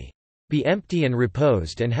unintelligibility. Be empty and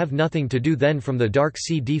reposed and have nothing to do then from the dark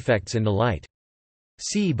see defects in the light.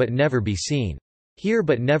 See but never be seen. Hear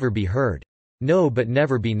but never be heard. Know but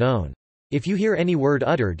never be known. If you hear any word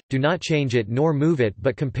uttered, do not change it nor move it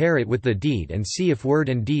but compare it with the deed and see if word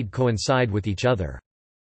and deed coincide with each other.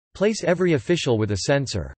 Place every official with a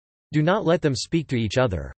censor. Do not let them speak to each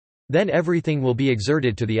other. Then everything will be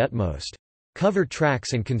exerted to the utmost. Cover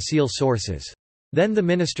tracks and conceal sources. Then the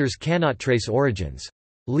ministers cannot trace origins.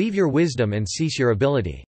 Leave your wisdom and cease your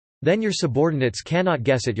ability. Then your subordinates cannot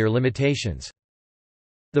guess at your limitations.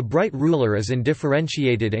 The bright ruler is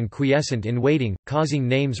indifferentiated and quiescent in waiting, causing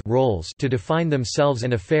names roles to define themselves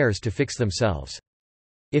and affairs to fix themselves.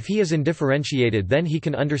 If he is indifferentiated then he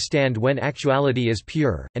can understand when actuality is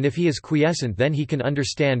pure, and if he is quiescent then he can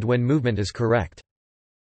understand when movement is correct.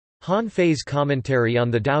 Han Fei's commentary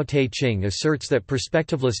on the Tao Te Ching asserts that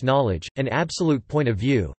perspectiveless knowledge, an absolute point of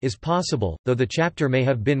view, is possible, though the chapter may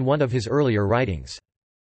have been one of his earlier writings.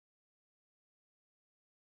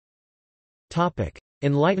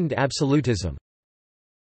 Enlightened absolutism.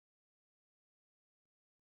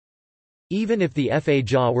 Even if the Fa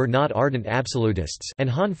Jia were not ardent absolutists, and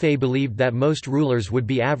Han Fei believed that most rulers would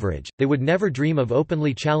be average, they would never dream of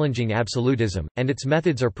openly challenging absolutism, and its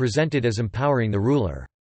methods are presented as empowering the ruler.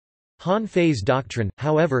 Han Fei's doctrine,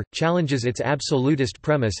 however, challenges its absolutist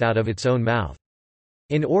premise out of its own mouth.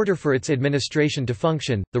 In order for its administration to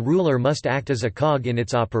function, the ruler must act as a cog in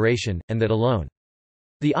its operation, and that alone.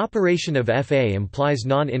 The operation of Fa implies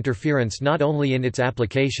non-interference not only in its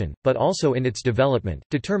application, but also in its development,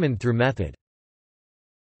 determined through method.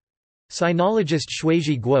 Sinologist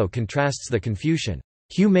Shuizhi Guo contrasts the Confucian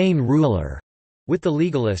humane ruler, with the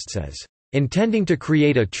legalists as intending to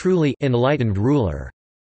create a truly enlightened ruler.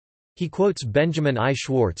 He quotes Benjamin I.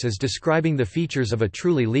 Schwartz as describing the features of a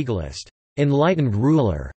truly legalist, enlightened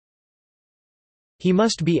ruler. He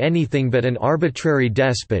must be anything but an arbitrary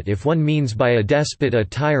despot if one means by a despot a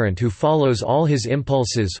tyrant who follows all his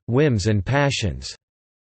impulses, whims and passions.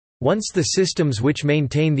 Once the systems which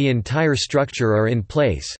maintain the entire structure are in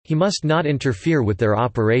place, he must not interfere with their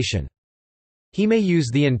operation. He may use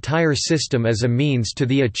the entire system as a means to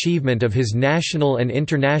the achievement of his national and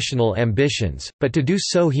international ambitions, but to do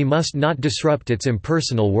so he must not disrupt its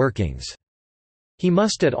impersonal workings. He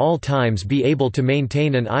must at all times be able to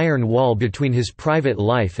maintain an iron wall between his private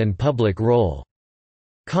life and public role.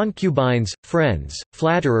 Concubines, friends,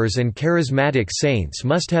 flatterers and charismatic saints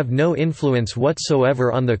must have no influence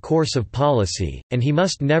whatsoever on the course of policy, and he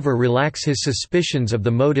must never relax his suspicions of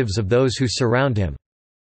the motives of those who surround him.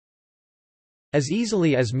 As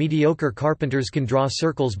easily as mediocre carpenters can draw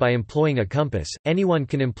circles by employing a compass, anyone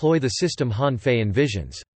can employ the system Han Fei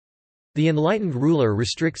envisions. The enlightened ruler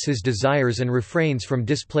restricts his desires and refrains from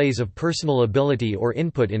displays of personal ability or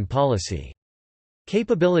input in policy.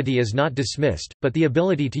 Capability is not dismissed, but the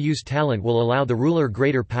ability to use talent will allow the ruler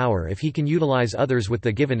greater power if he can utilize others with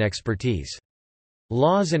the given expertise.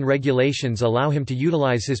 Laws and regulations allow him to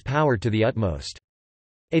utilize his power to the utmost.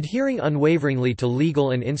 Adhering unwaveringly to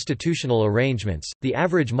legal and institutional arrangements, the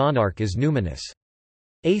average monarch is numinous.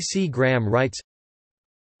 A. C. Graham writes,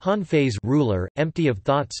 Han Fei's ruler, empty of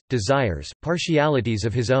thoughts, desires, partialities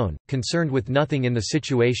of his own, concerned with nothing in the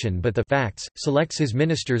situation but the facts, selects his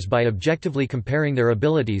ministers by objectively comparing their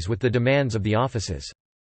abilities with the demands of the offices.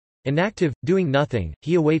 Inactive, doing nothing,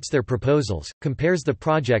 he awaits their proposals, compares the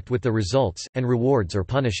project with the results, and rewards or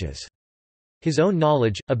punishes. His own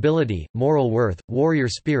knowledge, ability, moral worth, warrior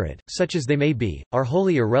spirit, such as they may be, are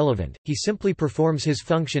wholly irrelevant, he simply performs his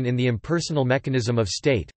function in the impersonal mechanism of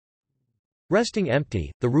state. Resting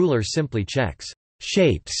empty, the ruler simply checks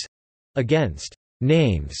shapes against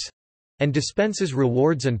names and dispenses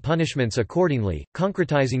rewards and punishments accordingly,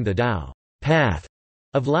 concretizing the Tao path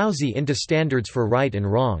of Laozi into standards for right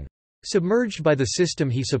and wrong. Submerged by the system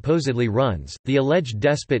he supposedly runs, the alleged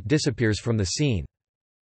despot disappears from the scene.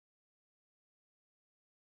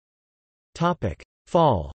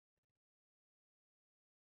 Fall.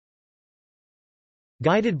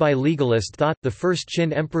 Guided by legalist thought, the first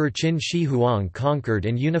Qin Emperor Qin Shi Huang conquered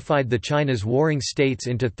and unified the China's warring states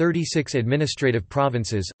into 36 administrative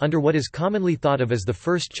provinces, under what is commonly thought of as the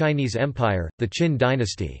First Chinese Empire, the Qin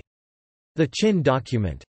dynasty. The Qin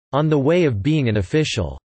document, On the Way of Being an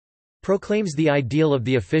Official, proclaims the ideal of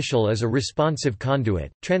the official as a responsive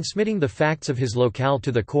conduit, transmitting the facts of his locale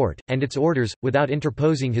to the court, and its orders, without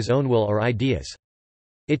interposing his own will or ideas.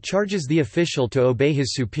 It charges the official to obey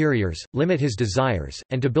his superiors, limit his desires,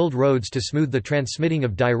 and to build roads to smooth the transmitting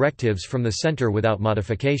of directives from the center without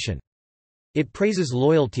modification. It praises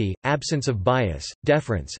loyalty, absence of bias,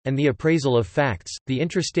 deference, and the appraisal of facts. The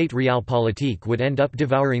intrastate realpolitik would end up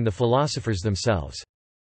devouring the philosophers themselves.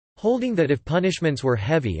 Holding that if punishments were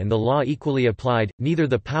heavy and the law equally applied, neither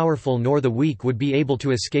the powerful nor the weak would be able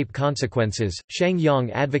to escape consequences, Shang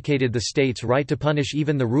Yang advocated the state's right to punish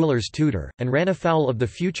even the ruler's tutor, and ran afoul of the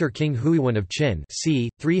future King Huiwen of Qin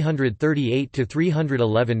c.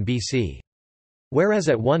 338–311 BC. Whereas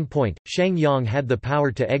at one point, Shang Yang had the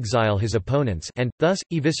power to exile his opponents and, thus,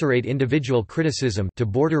 eviscerate individual criticism to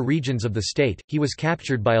border regions of the state, he was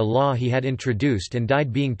captured by a law he had introduced and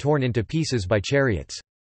died being torn into pieces by chariots.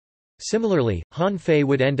 Similarly, Han Fei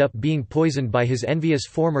would end up being poisoned by his envious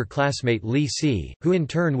former classmate Li Si, who in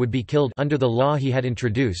turn would be killed under the law he had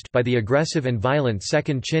introduced by the aggressive and violent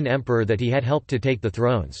second Qin emperor that he had helped to take the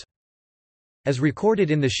thrones. As recorded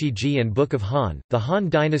in the Shiji and Book of Han, the Han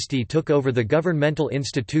dynasty took over the governmental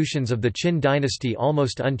institutions of the Qin dynasty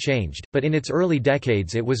almost unchanged, but in its early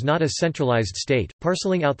decades it was not a centralized state,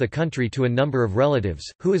 parceling out the country to a number of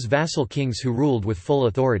relatives, who as vassal kings who ruled with full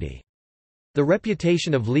authority. The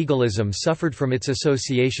reputation of legalism suffered from its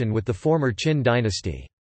association with the former Qin dynasty.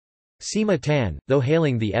 Sima Tan, though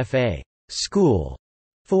hailing the Fa school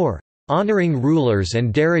for honoring rulers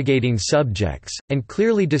and derogating subjects, and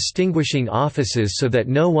clearly distinguishing offices so that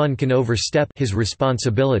no one can overstep his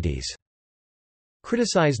responsibilities,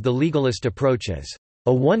 criticized the legalist approach as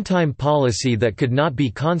a one-time policy that could not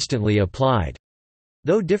be constantly applied.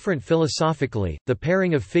 Though different philosophically, the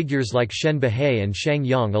pairing of figures like Shen Behe and Shang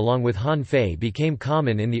Yang along with Han Fei became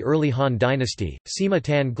common in the early Han dynasty, Sima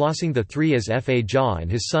Tan glossing the three as Fa Jia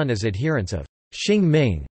and his son as adherents of Xing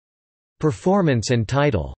Ming, performance and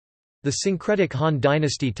title. The syncretic Han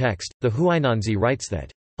dynasty text, the Huainanzi writes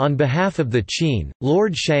that, On behalf of the Qin,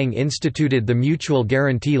 Lord Shang instituted the mutual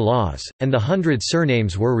guarantee laws, and the 100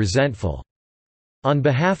 surnames were resentful. On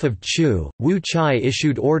behalf of Chu, Wu Chai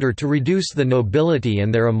issued order to reduce the nobility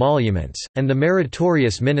and their emoluments, and the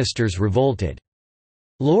meritorious ministers revolted.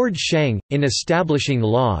 Lord Shang, in establishing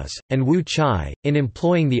laws, and Wu Chai, in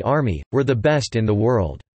employing the army, were the best in the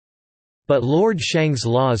world. But Lord Shang's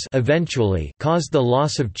laws eventually caused the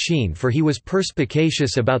loss of Qin, for he was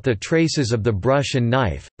perspicacious about the traces of the brush and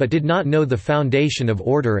knife, but did not know the foundation of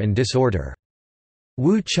order and disorder.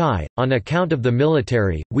 Wu Chai, on account of the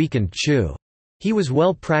military, weakened Chu. He was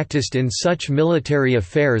well practiced in such military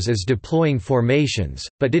affairs as deploying formations,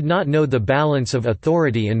 but did not know the balance of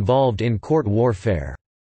authority involved in court warfare.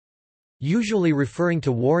 Usually referring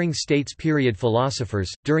to Warring States period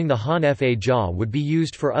philosophers, during the Han Fa Jia would be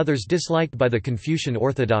used for others disliked by the Confucian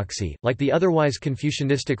orthodoxy, like the otherwise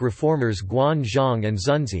Confucianistic reformers Guan Zhang and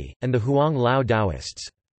Zunzi, and the Huang Lao Taoists.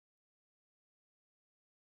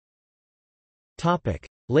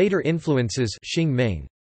 Later influences Xingming.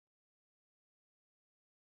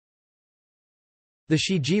 The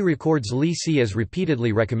Shiji records Li Si as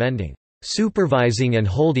repeatedly recommending, "supervising and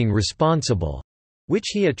holding responsible,"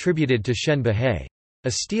 which he attributed to Shen Behe.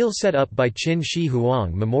 A stele set up by Qin Shi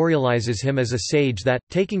Huang memorializes him as a sage that,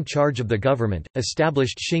 taking charge of the government,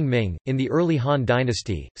 established Xingming. In the early Han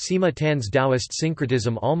dynasty, Sima Tan's Taoist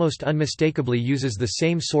syncretism almost unmistakably uses the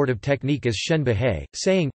same sort of technique as Shen Behe,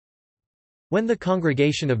 saying, "When the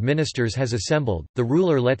congregation of ministers has assembled, the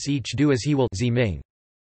ruler lets each do as he will." Ziming.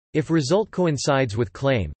 If result coincides with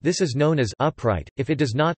claim, this is known as upright, if it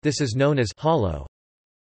does not, this is known as hollow.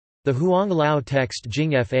 The Huang Lao text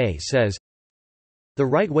Jing Fa says, "The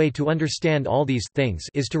right way to understand all these things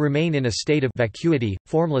is to remain in a state of vacuity,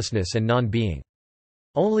 formlessness and non-being.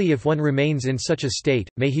 Only if one remains in such a state,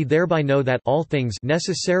 may he thereby know that all things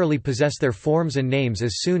necessarily possess their forms and names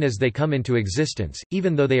as soon as they come into existence,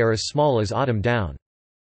 even though they are as small as autumn down.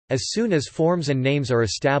 As soon as forms and names are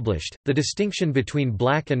established, the distinction between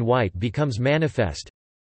black and white becomes manifest.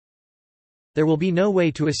 There will be no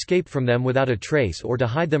way to escape from them without a trace or to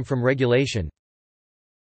hide them from regulation.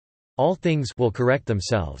 All things will correct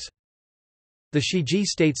themselves." The Shiji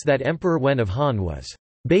states that Emperor Wen of Han was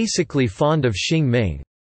basically fond of Xingming.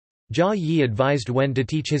 Jia Yi advised Wen to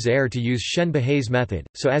teach his heir to use Shen Behe's method,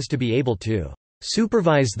 so as to be able to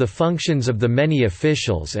supervise the functions of the many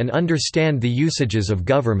officials and understand the usages of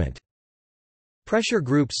government. Pressure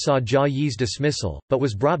groups saw Jia Yi's dismissal, but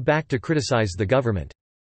was brought back to criticize the government.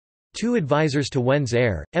 Two advisors to Wen's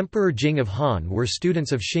heir, Emperor Jing of Han, were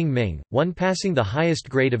students of Xingming, one passing the highest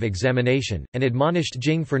grade of examination, and admonished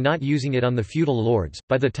Jing for not using it on the feudal lords.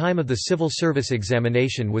 By the time of the civil service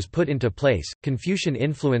examination was put into place, Confucian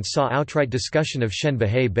influence saw outright discussion of Shen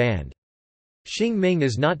Behe banned. Xingming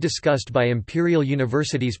is not discussed by Imperial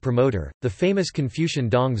University's promoter, the famous Confucian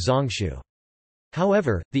Dong Zhongshu.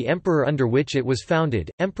 However, the emperor under which it was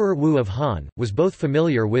founded, Emperor Wu of Han, was both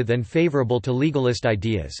familiar with and favorable to legalist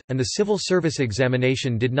ideas, and the civil service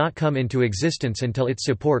examination did not come into existence until its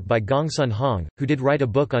support by Gongsun Hong, who did write a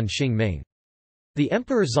book on Xingming. The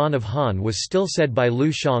Emperor Zan of Han was still said by Lu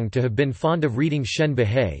Xiong to have been fond of reading Shen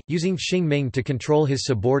Behe, using Xingming to control his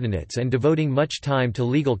subordinates and devoting much time to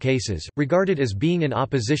legal cases, regarded as being in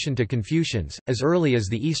opposition to Confucians. As early as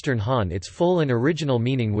the Eastern Han, its full and original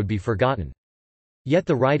meaning would be forgotten. Yet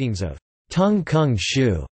the writings of Tung Kung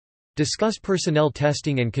Shu discuss personnel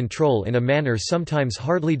testing and control in a manner sometimes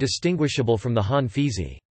hardly distinguishable from the Han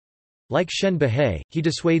Fizi. Like Shen Behe, he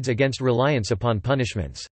dissuades against reliance upon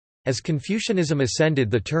punishments. As Confucianism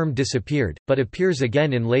ascended, the term disappeared, but appears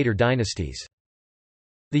again in later dynasties.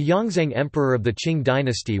 The Yongzheng emperor of the Qing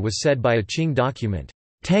dynasty was said by a Qing document,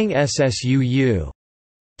 Tang Ssuu,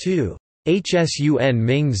 to Hsun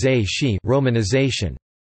Ming Zai Shi romanization,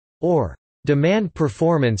 or demand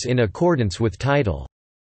performance in accordance with title,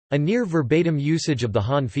 a near verbatim usage of the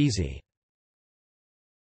Han Fizi.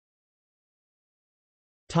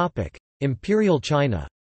 Imperial China.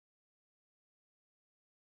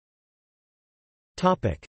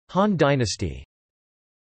 Han dynasty.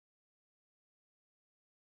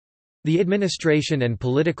 The administration and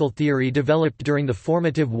political theory developed during the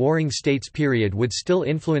formative Warring States period would still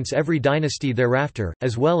influence every dynasty thereafter,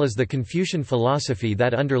 as well as the Confucian philosophy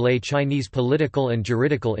that underlay Chinese political and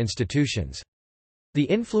juridical institutions. The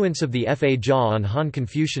influence of the Fa Jia on Han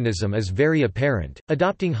Confucianism is very apparent,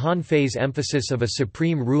 adopting Han Fei's emphasis of a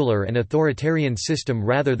supreme ruler and authoritarian system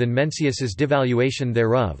rather than Mencius's devaluation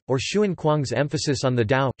thereof, or Xuan Kuang's emphasis on the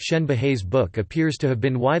Tao. Shen Behe's book appears to have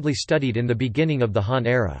been widely studied in the beginning of the Han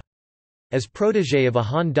era. As protégé of a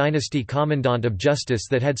Han dynasty commandant of justice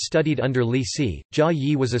that had studied under Li Si, Jia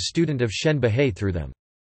Yi was a student of Shen Behe through them.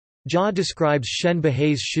 Jia describes Shen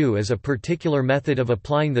Behai's shu as a particular method of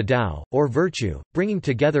applying the Tao, or virtue, bringing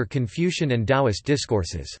together Confucian and Taoist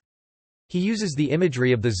discourses. He uses the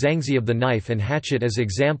imagery of the zhangzi of the knife and hatchet as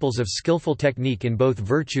examples of skillful technique in both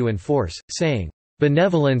virtue and force, saying,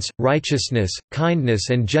 "Benevolence, righteousness,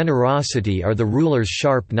 kindness and generosity are the ruler's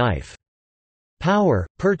sharp knife. Power,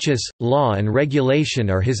 purchase, law and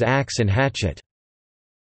regulation are his axe and hatchet."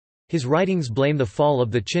 His writings blame the fall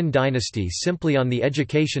of the Qin dynasty simply on the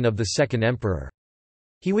education of the second emperor.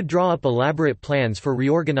 He would draw up elaborate plans for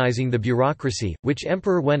reorganizing the bureaucracy, which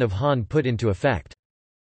Emperor Wen of Han put into effect.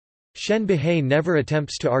 Shen Behai never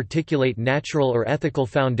attempts to articulate natural or ethical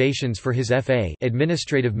foundations for his fa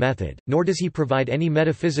administrative method, nor does he provide any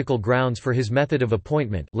metaphysical grounds for his method of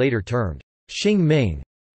appointment, later termed Xing Ming,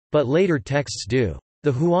 but later texts do.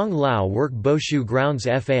 The Huang Lao work Boshu grounds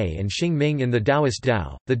Fa and Xing Ming in the Taoist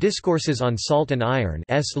Tao. The Discourses on Salt and Iron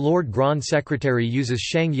Lord Grand Secretary uses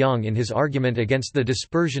Shang Yang in his argument against the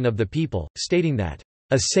dispersion of the people, stating that,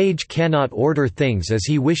 "A sage cannot order things as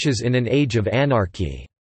he wishes in an age of anarchy."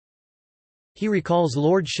 He recalls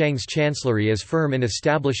Lord Shang's chancellery as firm in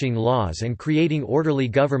establishing laws and creating orderly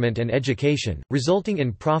government and education, resulting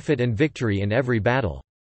in profit and victory in every battle.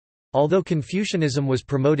 Although Confucianism was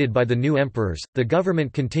promoted by the new emperors, the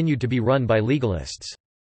government continued to be run by legalists.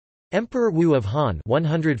 Emperor Wu of Han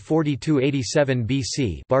 142–87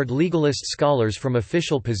 BC barred legalist scholars from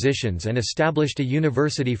official positions and established a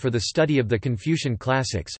university for the study of the Confucian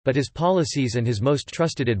classics, but his policies and his most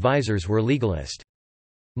trusted advisors were legalist.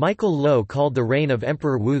 Michael Low called the reign of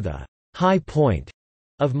Emperor Wu the high point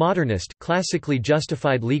of modernist, classically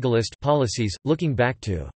justified legalist policies, looking back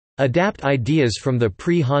to adapt ideas from the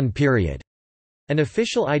pre-Han period. An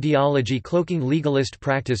official ideology cloaking legalist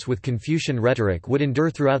practice with Confucian rhetoric would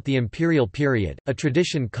endure throughout the imperial period, a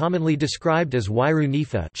tradition commonly described as Wairu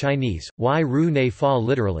Nifa Chinese, Wai Ru Ne Fa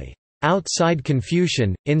literally, outside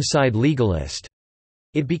Confucian, inside legalist.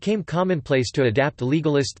 It became commonplace to adapt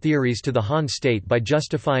legalist theories to the Han state by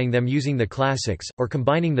justifying them using the classics, or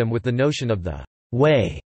combining them with the notion of the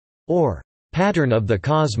way, or pattern of the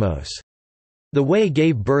cosmos. The way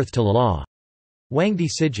gave birth to law. Wangdi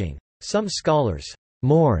Sijing. Some scholars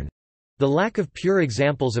mourn the lack of pure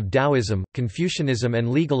examples of Taoism, Confucianism and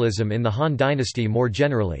legalism in the Han dynasty more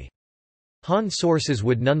generally. Han sources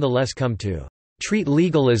would nonetheless come to treat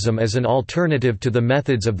legalism as an alternative to the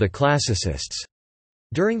methods of the classicists.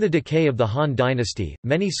 During the decay of the Han dynasty,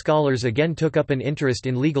 many scholars again took up an interest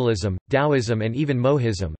in legalism, Taoism and even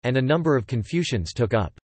Mohism, and a number of Confucians took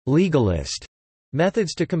up legalist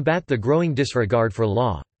methods to combat the growing disregard for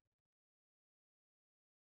law.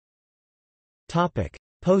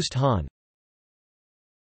 Post-Han.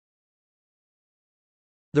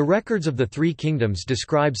 The records of the Three Kingdoms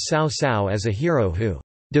describes Cao Cao as a hero who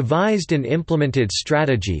devised and implemented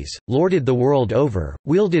strategies, lorded the world over,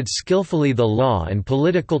 wielded skillfully the law and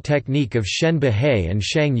political technique of Shen Behai and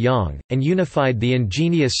Shang Yang, and unified the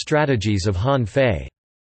ingenious strategies of Han Fei.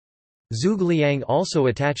 Zhuge Liang also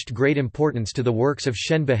attached great importance to the works of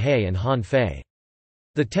Shen Behai and Han Fei.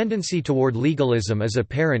 The tendency toward legalism is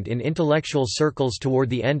apparent in intellectual circles toward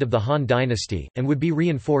the end of the Han dynasty, and would be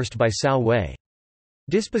reinforced by Cao Wei.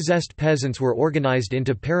 Dispossessed peasants were organized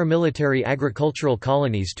into paramilitary agricultural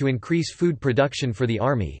colonies to increase food production for the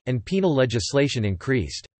army, and penal legislation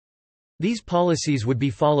increased. These policies would be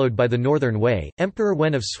followed by the Northern Wei. Emperor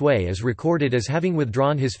Wen of Sui is recorded as having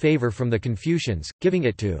withdrawn his favor from the Confucians, giving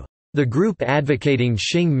it to the group advocating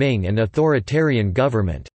Xing Ming and authoritarian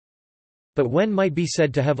government. But Wen might be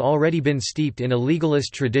said to have already been steeped in a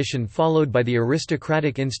legalist tradition followed by the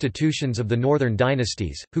aristocratic institutions of the northern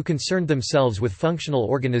dynasties, who concerned themselves with functional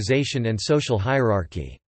organization and social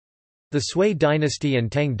hierarchy. The Sui dynasty and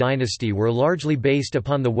Tang dynasty were largely based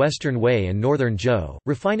upon the Western Wei and Northern Zhou,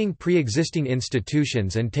 refining pre-existing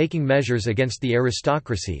institutions and taking measures against the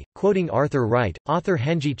aristocracy. Quoting Arthur Wright, author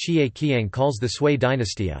Henji Chie Qiang calls the Sui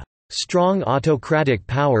dynasty a strong autocratic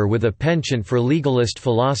power with a penchant for legalist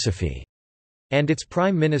philosophy, and its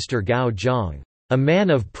prime minister Gao Zhang, a man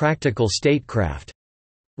of practical statecraft,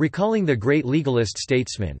 recalling the great legalist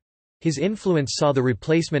statesman. His influence saw the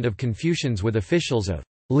replacement of Confucians with officials of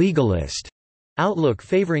legalist outlook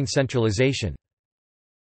favoring centralization.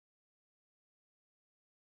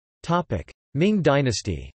 Ming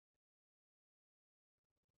dynasty.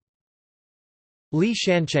 Li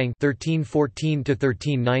Shanchang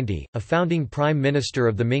 (1314–1390), a founding prime minister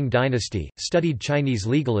of the Ming dynasty, studied Chinese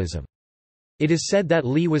legalism. It is said that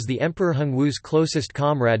Li was the Emperor Hongwu's closest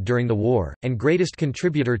comrade during the war, and greatest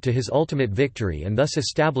contributor to his ultimate victory and thus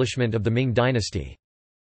establishment of the Ming dynasty.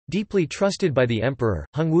 Deeply trusted by the emperor,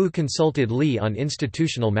 Hongwu consulted Li on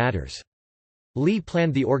institutional matters. Li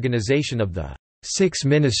planned the organization of the Six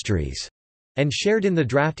Ministries and shared in the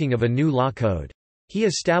drafting of a new law code. He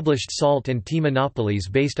established salt and tea monopolies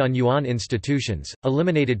based on yuan institutions,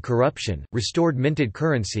 eliminated corruption, restored minted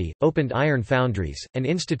currency, opened iron foundries, and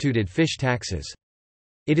instituted fish taxes.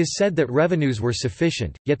 It is said that revenues were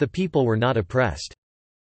sufficient, yet the people were not oppressed.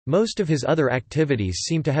 Most of his other activities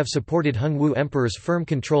seem to have supported Hongwu Emperor's firm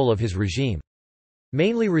control of his regime.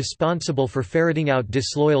 Mainly responsible for ferreting out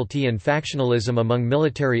disloyalty and factionalism among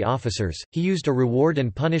military officers, he used a reward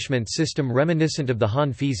and punishment system reminiscent of the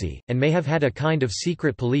Han Fizi, and may have had a kind of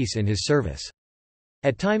secret police in his service.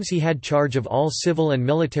 At times he had charge of all civil and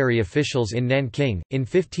military officials in Nanking. In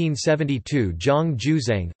 1572 Zhang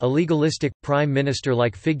Juzang, a legalistic, prime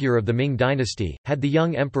minister-like figure of the Ming dynasty, had the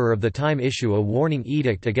young emperor of the time issue a warning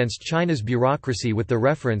edict against China's bureaucracy with the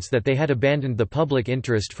reference that they had abandoned the public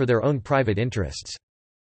interest for their own private interests.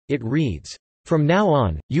 It reads, "From now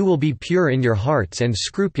on, you will be pure in your hearts and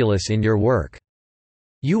scrupulous in your work.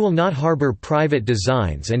 You will not harbor private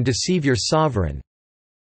designs and deceive your sovereign.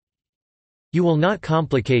 You will not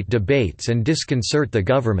complicate debates and disconcert the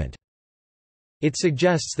government." It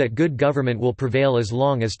suggests that good government will prevail as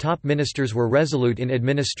long as top ministers were resolute in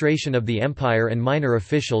administration of the empire and minor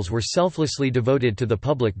officials were selflessly devoted to the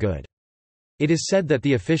public good. It is said that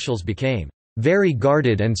the officials became very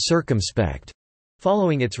guarded and circumspect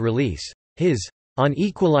following its release. His "on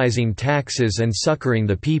equalizing taxes and succoring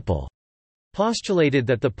the people" postulated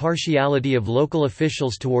that the partiality of local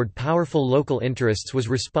officials toward powerful local interests was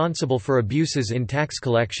responsible for abuses in tax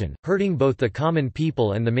collection, hurting both the common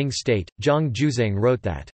people and the Ming state. Zhang Juzang wrote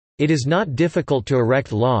that, "It is not difficult to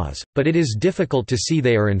erect laws, but it is difficult to see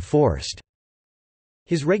they are enforced."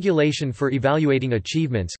 His regulation for evaluating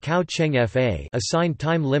achievements assigned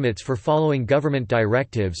time limits for following government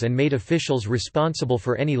directives and made officials responsible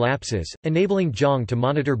for any lapses, enabling Zhang to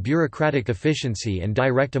monitor bureaucratic efficiency and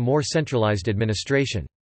direct a more centralized administration.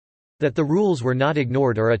 That the rules were not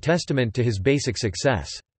ignored are a testament to his basic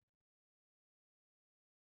success.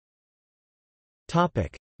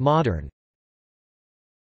 Modern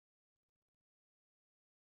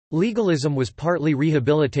legalism was partly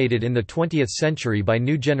rehabilitated in the 20th century by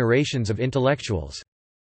new generations of intellectuals.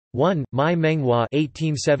 1. Mai Menghua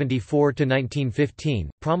 (1874–1915)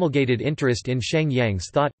 promulgated interest in Shang Yang's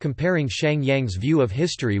thought, comparing Shang Yang's view of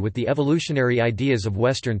history with the evolutionary ideas of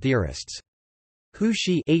Western theorists. Hu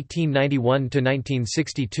Shi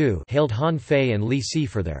 (1891–1962) hailed Han Fei and Li Si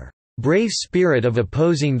for their brave spirit of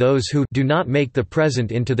opposing those who do not make the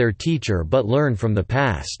present into their teacher but learn from the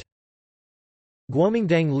past.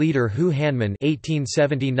 Guomingdang leader Hu Hanmin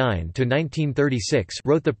 (1879–1936)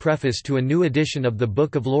 wrote the preface to a new edition of the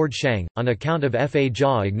Book of Lord Shang, on account of Fa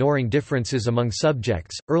Jia ignoring differences among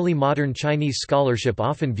subjects. Early modern Chinese scholarship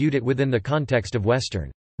often viewed it within the context of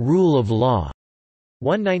Western rule of law.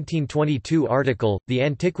 One 1922 article, The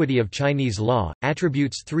Antiquity of Chinese Law,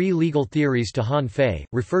 attributes three legal theories to Han Fei,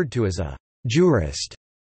 referred to as a jurist.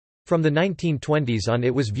 From the 1920s on,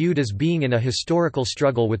 it was viewed as being in a historical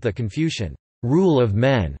struggle with the Confucian rule of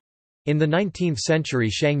men. In the 19th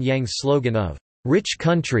century, Shang Yang's slogan of rich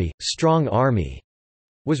country, strong army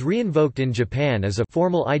was reinvoked in Japan as a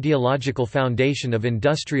formal ideological foundation of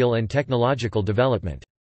industrial and technological development.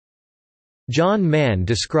 John Mann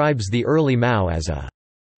describes the early Mao as a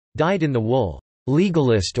dyed-in-the-wool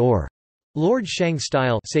legalist or Lord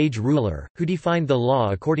Shang-style sage ruler, who defined the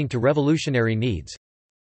law according to revolutionary needs.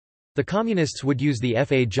 The Communists would use the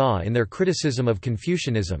Fa Jia in their criticism of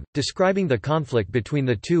Confucianism, describing the conflict between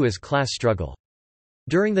the two as class struggle.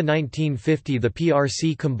 During the 1950s the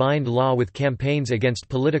PRC combined law with campaigns against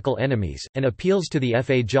political enemies, and appeals to the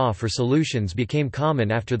Fa Jia for solutions became common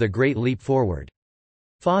after the Great Leap Forward.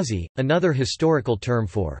 Fazi, another historical term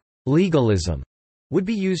for legalism, would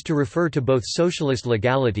be used to refer to both socialist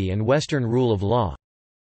legality and Western rule of law.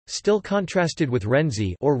 Still contrasted with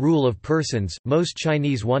renzi or rule of persons, most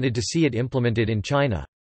Chinese wanted to see it implemented in China.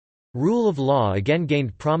 Rule of law again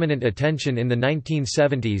gained prominent attention in the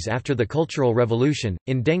 1970s after the Cultural Revolution,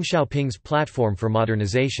 in Deng Xiaoping's platform for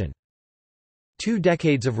modernization. 2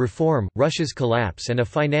 decades of reform, Russia's collapse and a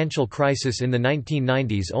financial crisis in the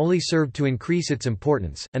 1990s only served to increase its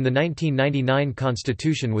importance, and the 1999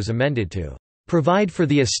 constitution was amended to provide for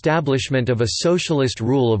the establishment of a socialist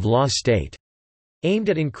rule of law state, aimed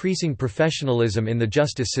at increasing professionalism in the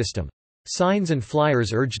justice system. Signs and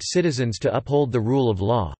flyers urged citizens to uphold the rule of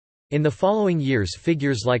law. In the following years,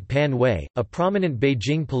 figures like Pan Wei, a prominent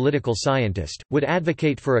Beijing political scientist, would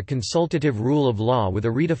advocate for a consultative rule of law with a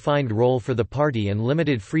redefined role for the party and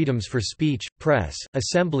limited freedoms for speech, press,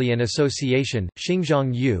 assembly and association.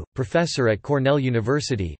 Xingzhang Yu, professor at Cornell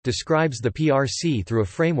University, describes the PRC through a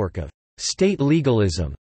framework of state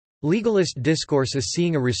legalism. Legalist discourse is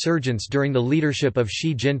seeing a resurgence during the leadership of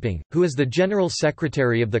Xi Jinping, who is the General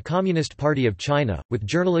Secretary of the Communist Party of China, with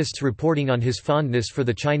journalists reporting on his fondness for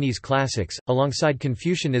the Chinese classics, alongside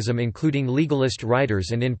Confucianism including legalist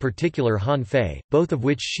writers and in particular Han Fei, both of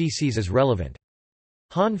which Xi sees as relevant.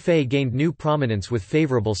 Han Fei gained new prominence with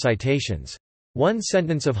favorable citations. One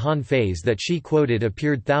sentence of Han Fei's that Xi quoted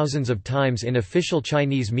appeared thousands of times in official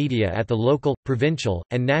Chinese media at the local, provincial,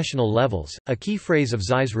 and national levels. A key phrase of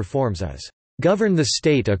Xi's reforms is, "Govern the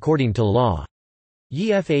state according to law,"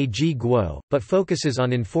 Yifag Guo, but focuses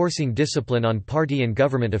on enforcing discipline on party and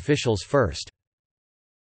government officials first.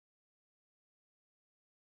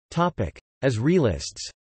 As realists.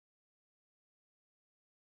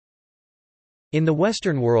 In the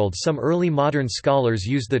Western world, some early modern scholars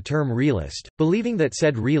used the term realist, believing that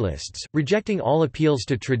said realists, rejecting all appeals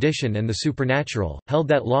to tradition and the supernatural, held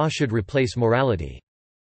that law should replace morality.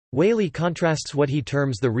 Whaley contrasts what he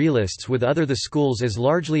terms the realists with the schools as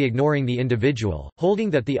largely ignoring the individual, holding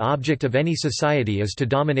that the object of any society is to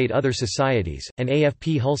dominate other societies, and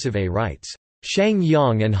AFP Hulsevay writes, "Shang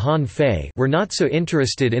Yang and Han Fei were not so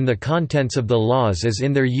interested in the contents of the laws as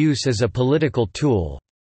in their use as a political tool.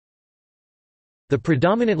 The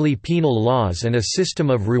predominantly penal laws and a system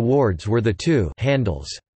of rewards were the two handles."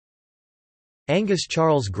 Angus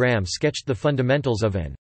Charles Graham sketched the fundamentals of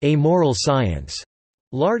an amoral science,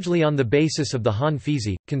 largely on the basis of the Han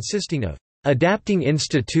Fizi, consisting of adapting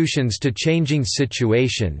institutions to changing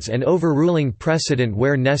situations and overruling precedent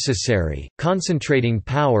where necessary, concentrating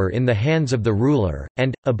power in the hands of the ruler,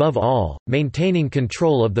 and, above all, maintaining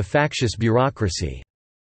control of the factious bureaucracy.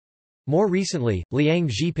 More recently, Liang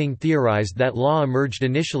Zhiping theorized that law emerged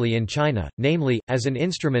initially in China, namely, as an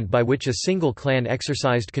instrument by which a single clan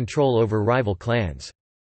exercised control over rival clans.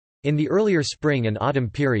 In the earlier spring and autumn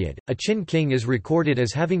period, a Qin king is recorded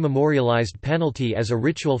as having memorialized penalty as a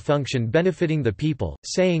ritual function benefiting the people,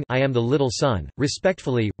 saying, "I am the little son,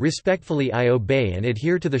 respectfully I obey and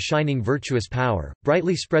adhere to the shining virtuous power,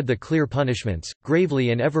 brightly spread the clear punishments, gravely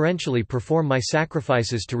and everentially perform my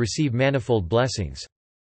sacrifices to receive manifold blessings.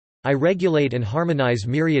 I regulate and harmonize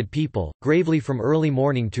myriad people, gravely from early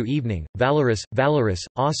morning to evening, valorous,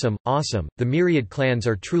 awesome, the myriad clans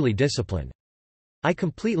are truly disciplined. I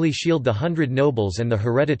completely shield the 100 nobles and the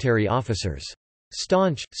hereditary officers.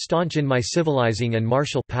 Staunch in my civilizing and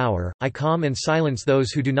martial power, I calm and silence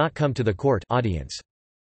those who do not come to the court audience.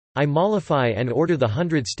 I mollify and order the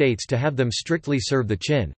 100 states to have them strictly serve the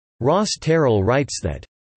Qin." Ross Terrell writes that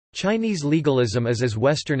Chinese legalism is as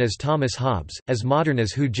Western as Thomas Hobbes, as modern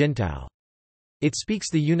as Hu Jintao. It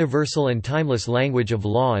speaks the universal and timeless language of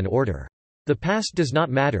law and order. The past does not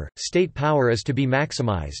matter, state power is to be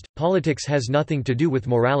maximized, politics has nothing to do with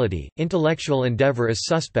morality, intellectual endeavor is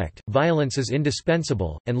suspect, violence is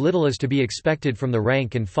indispensable, and little is to be expected from the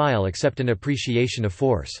rank and file except an appreciation of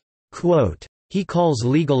force. Quote, he calls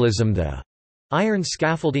legalism the iron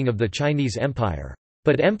scaffolding of the Chinese Empire,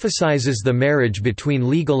 but emphasizes the marriage between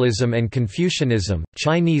legalism and Confucianism.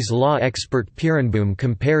 Chinese law expert Piranboom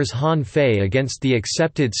compares Han Fei against the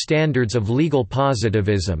accepted standards of legal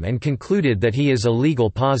positivism and concluded that he is a legal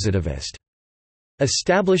positivist.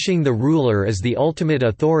 Establishing the ruler as the ultimate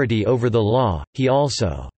authority over the law, he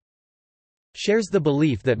also shares the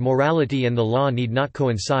belief that morality and the law need not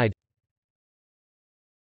coincide.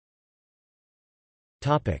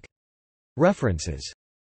 References.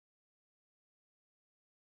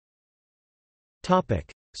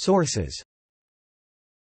 Sources.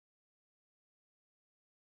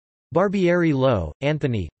 Barbieri Lowe,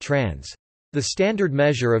 Anthony, trans. The Standard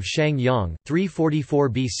Measure of Shang Yang, 344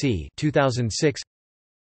 BC 2006.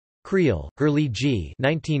 Creel, Hurley G.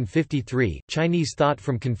 1953, Chinese Thought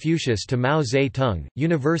from Confucius to Mao Zedong,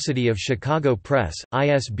 University of Chicago Press,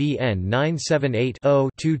 ISBN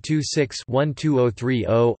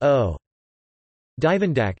 978-0-226-12030-0.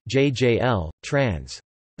 Divendak, J.J.L., trans.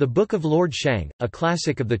 The Book of Lord Shang, a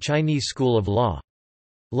classic of the Chinese School of Law.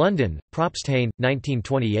 London, Propsthain,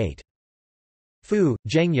 1928. Fu,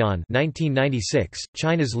 Zhengyan 1996,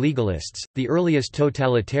 China's Legalists, the Earliest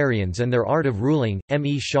Totalitarians and Their Art of Ruling, M.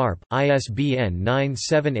 E. Sharp, ISBN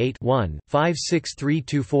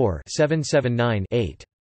 978-1-56324-779-8.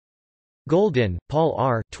 Golden, Paul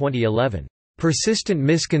R. 2011. Persistent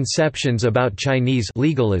Misconceptions About Chinese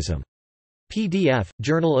Legalism. PDF,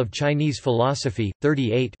 Journal of Chinese Philosophy,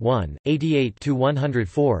 38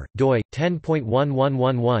 88–104, doi,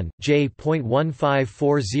 10.1111,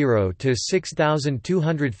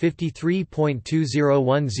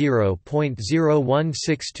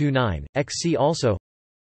 j.154540–6253.2010.01629, XC also.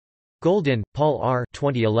 Golden, Paul R.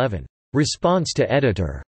 2011. Response to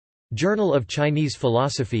Editor. Journal of Chinese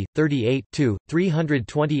Philosophy, 38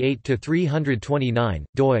 328–329,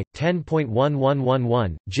 doi,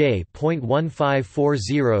 10.1111,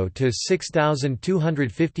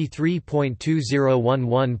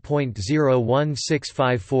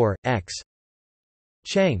 j.1540–6253.2011.01654, x.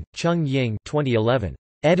 Cheng, Chung Ying 2011.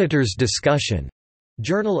 Editor's Discussion.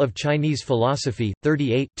 Journal of Chinese Philosophy,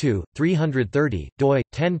 38 330, doi,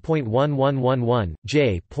 10.1111,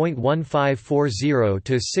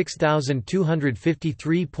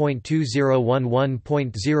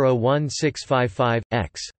 j.1540–6253.2011.01655,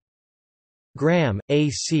 x. Graham, A.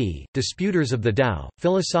 C., Disputers of the Tao,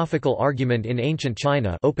 Philosophical Argument in Ancient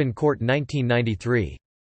China, Open Court 1993.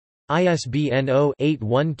 ISBN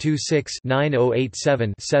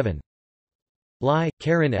 0-8126-9087-7. Lai,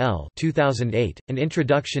 Karen L. 2008, An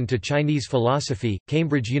Introduction to Chinese Philosophy,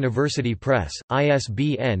 Cambridge University Press,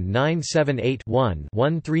 ISBN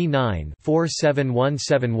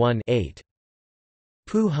 978-1-139-47171-8.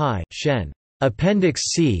 Pu Hai, Shen. Appendix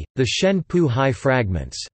C, The Shen Pu Hai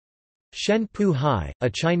Fragments. Shen Pu Hai, a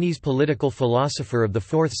Chinese political philosopher of the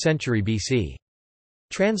 4th century BC.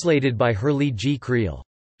 Translated by Hurley G. Creel.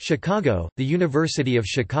 Chicago, The University of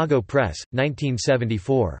Chicago Press,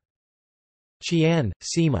 1974. Qian,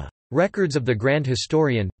 Sima. Records of the Grand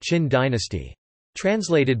Historian, Qin Dynasty.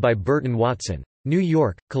 Translated by Burton Watson. New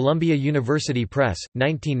York, Columbia University Press,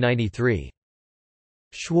 1993.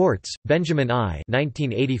 Schwartz, Benjamin I.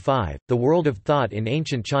 1985, The World of Thought in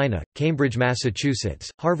Ancient China, Cambridge, Massachusetts,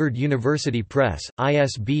 Harvard University Press,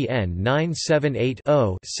 ISBN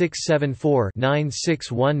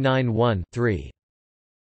 978-0-674-96191-3.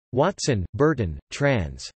 Watson, Burton,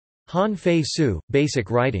 trans. Han Fei Su,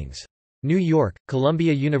 Basic Writings. New York,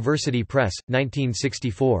 Columbia University Press,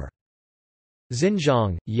 1964.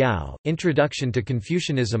 Xinjiang, Yao, Introduction to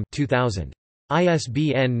Confucianism 2000.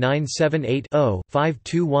 ISBN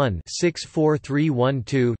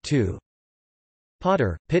 978-0-521-64312-2.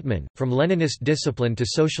 Potter, Pittman, From Leninist Discipline to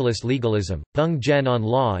Socialist Legalism, Peng Zhen on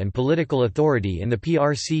Law and Political Authority in the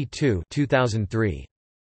PRC 2 2003.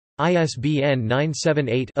 ISBN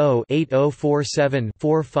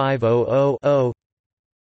 978-0-8047-4500-0.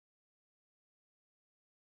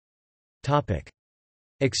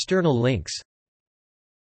 External links.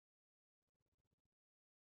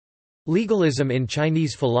 Legalism in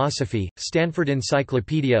Chinese Philosophy, Stanford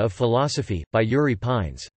Encyclopedia of Philosophy, by Yuri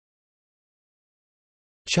Pines.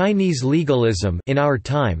 Chinese Legalism in Our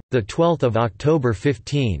Time, 12 October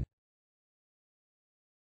 15.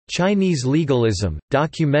 Chinese Legalism,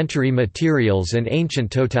 Documentary Materials and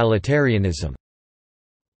Ancient Totalitarianism.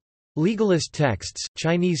 Legalist Texts,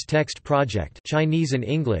 Chinese Text Project, Chinese and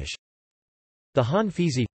English. The Han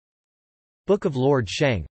Fizi Book of Lord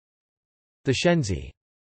Sheng. The Shenzi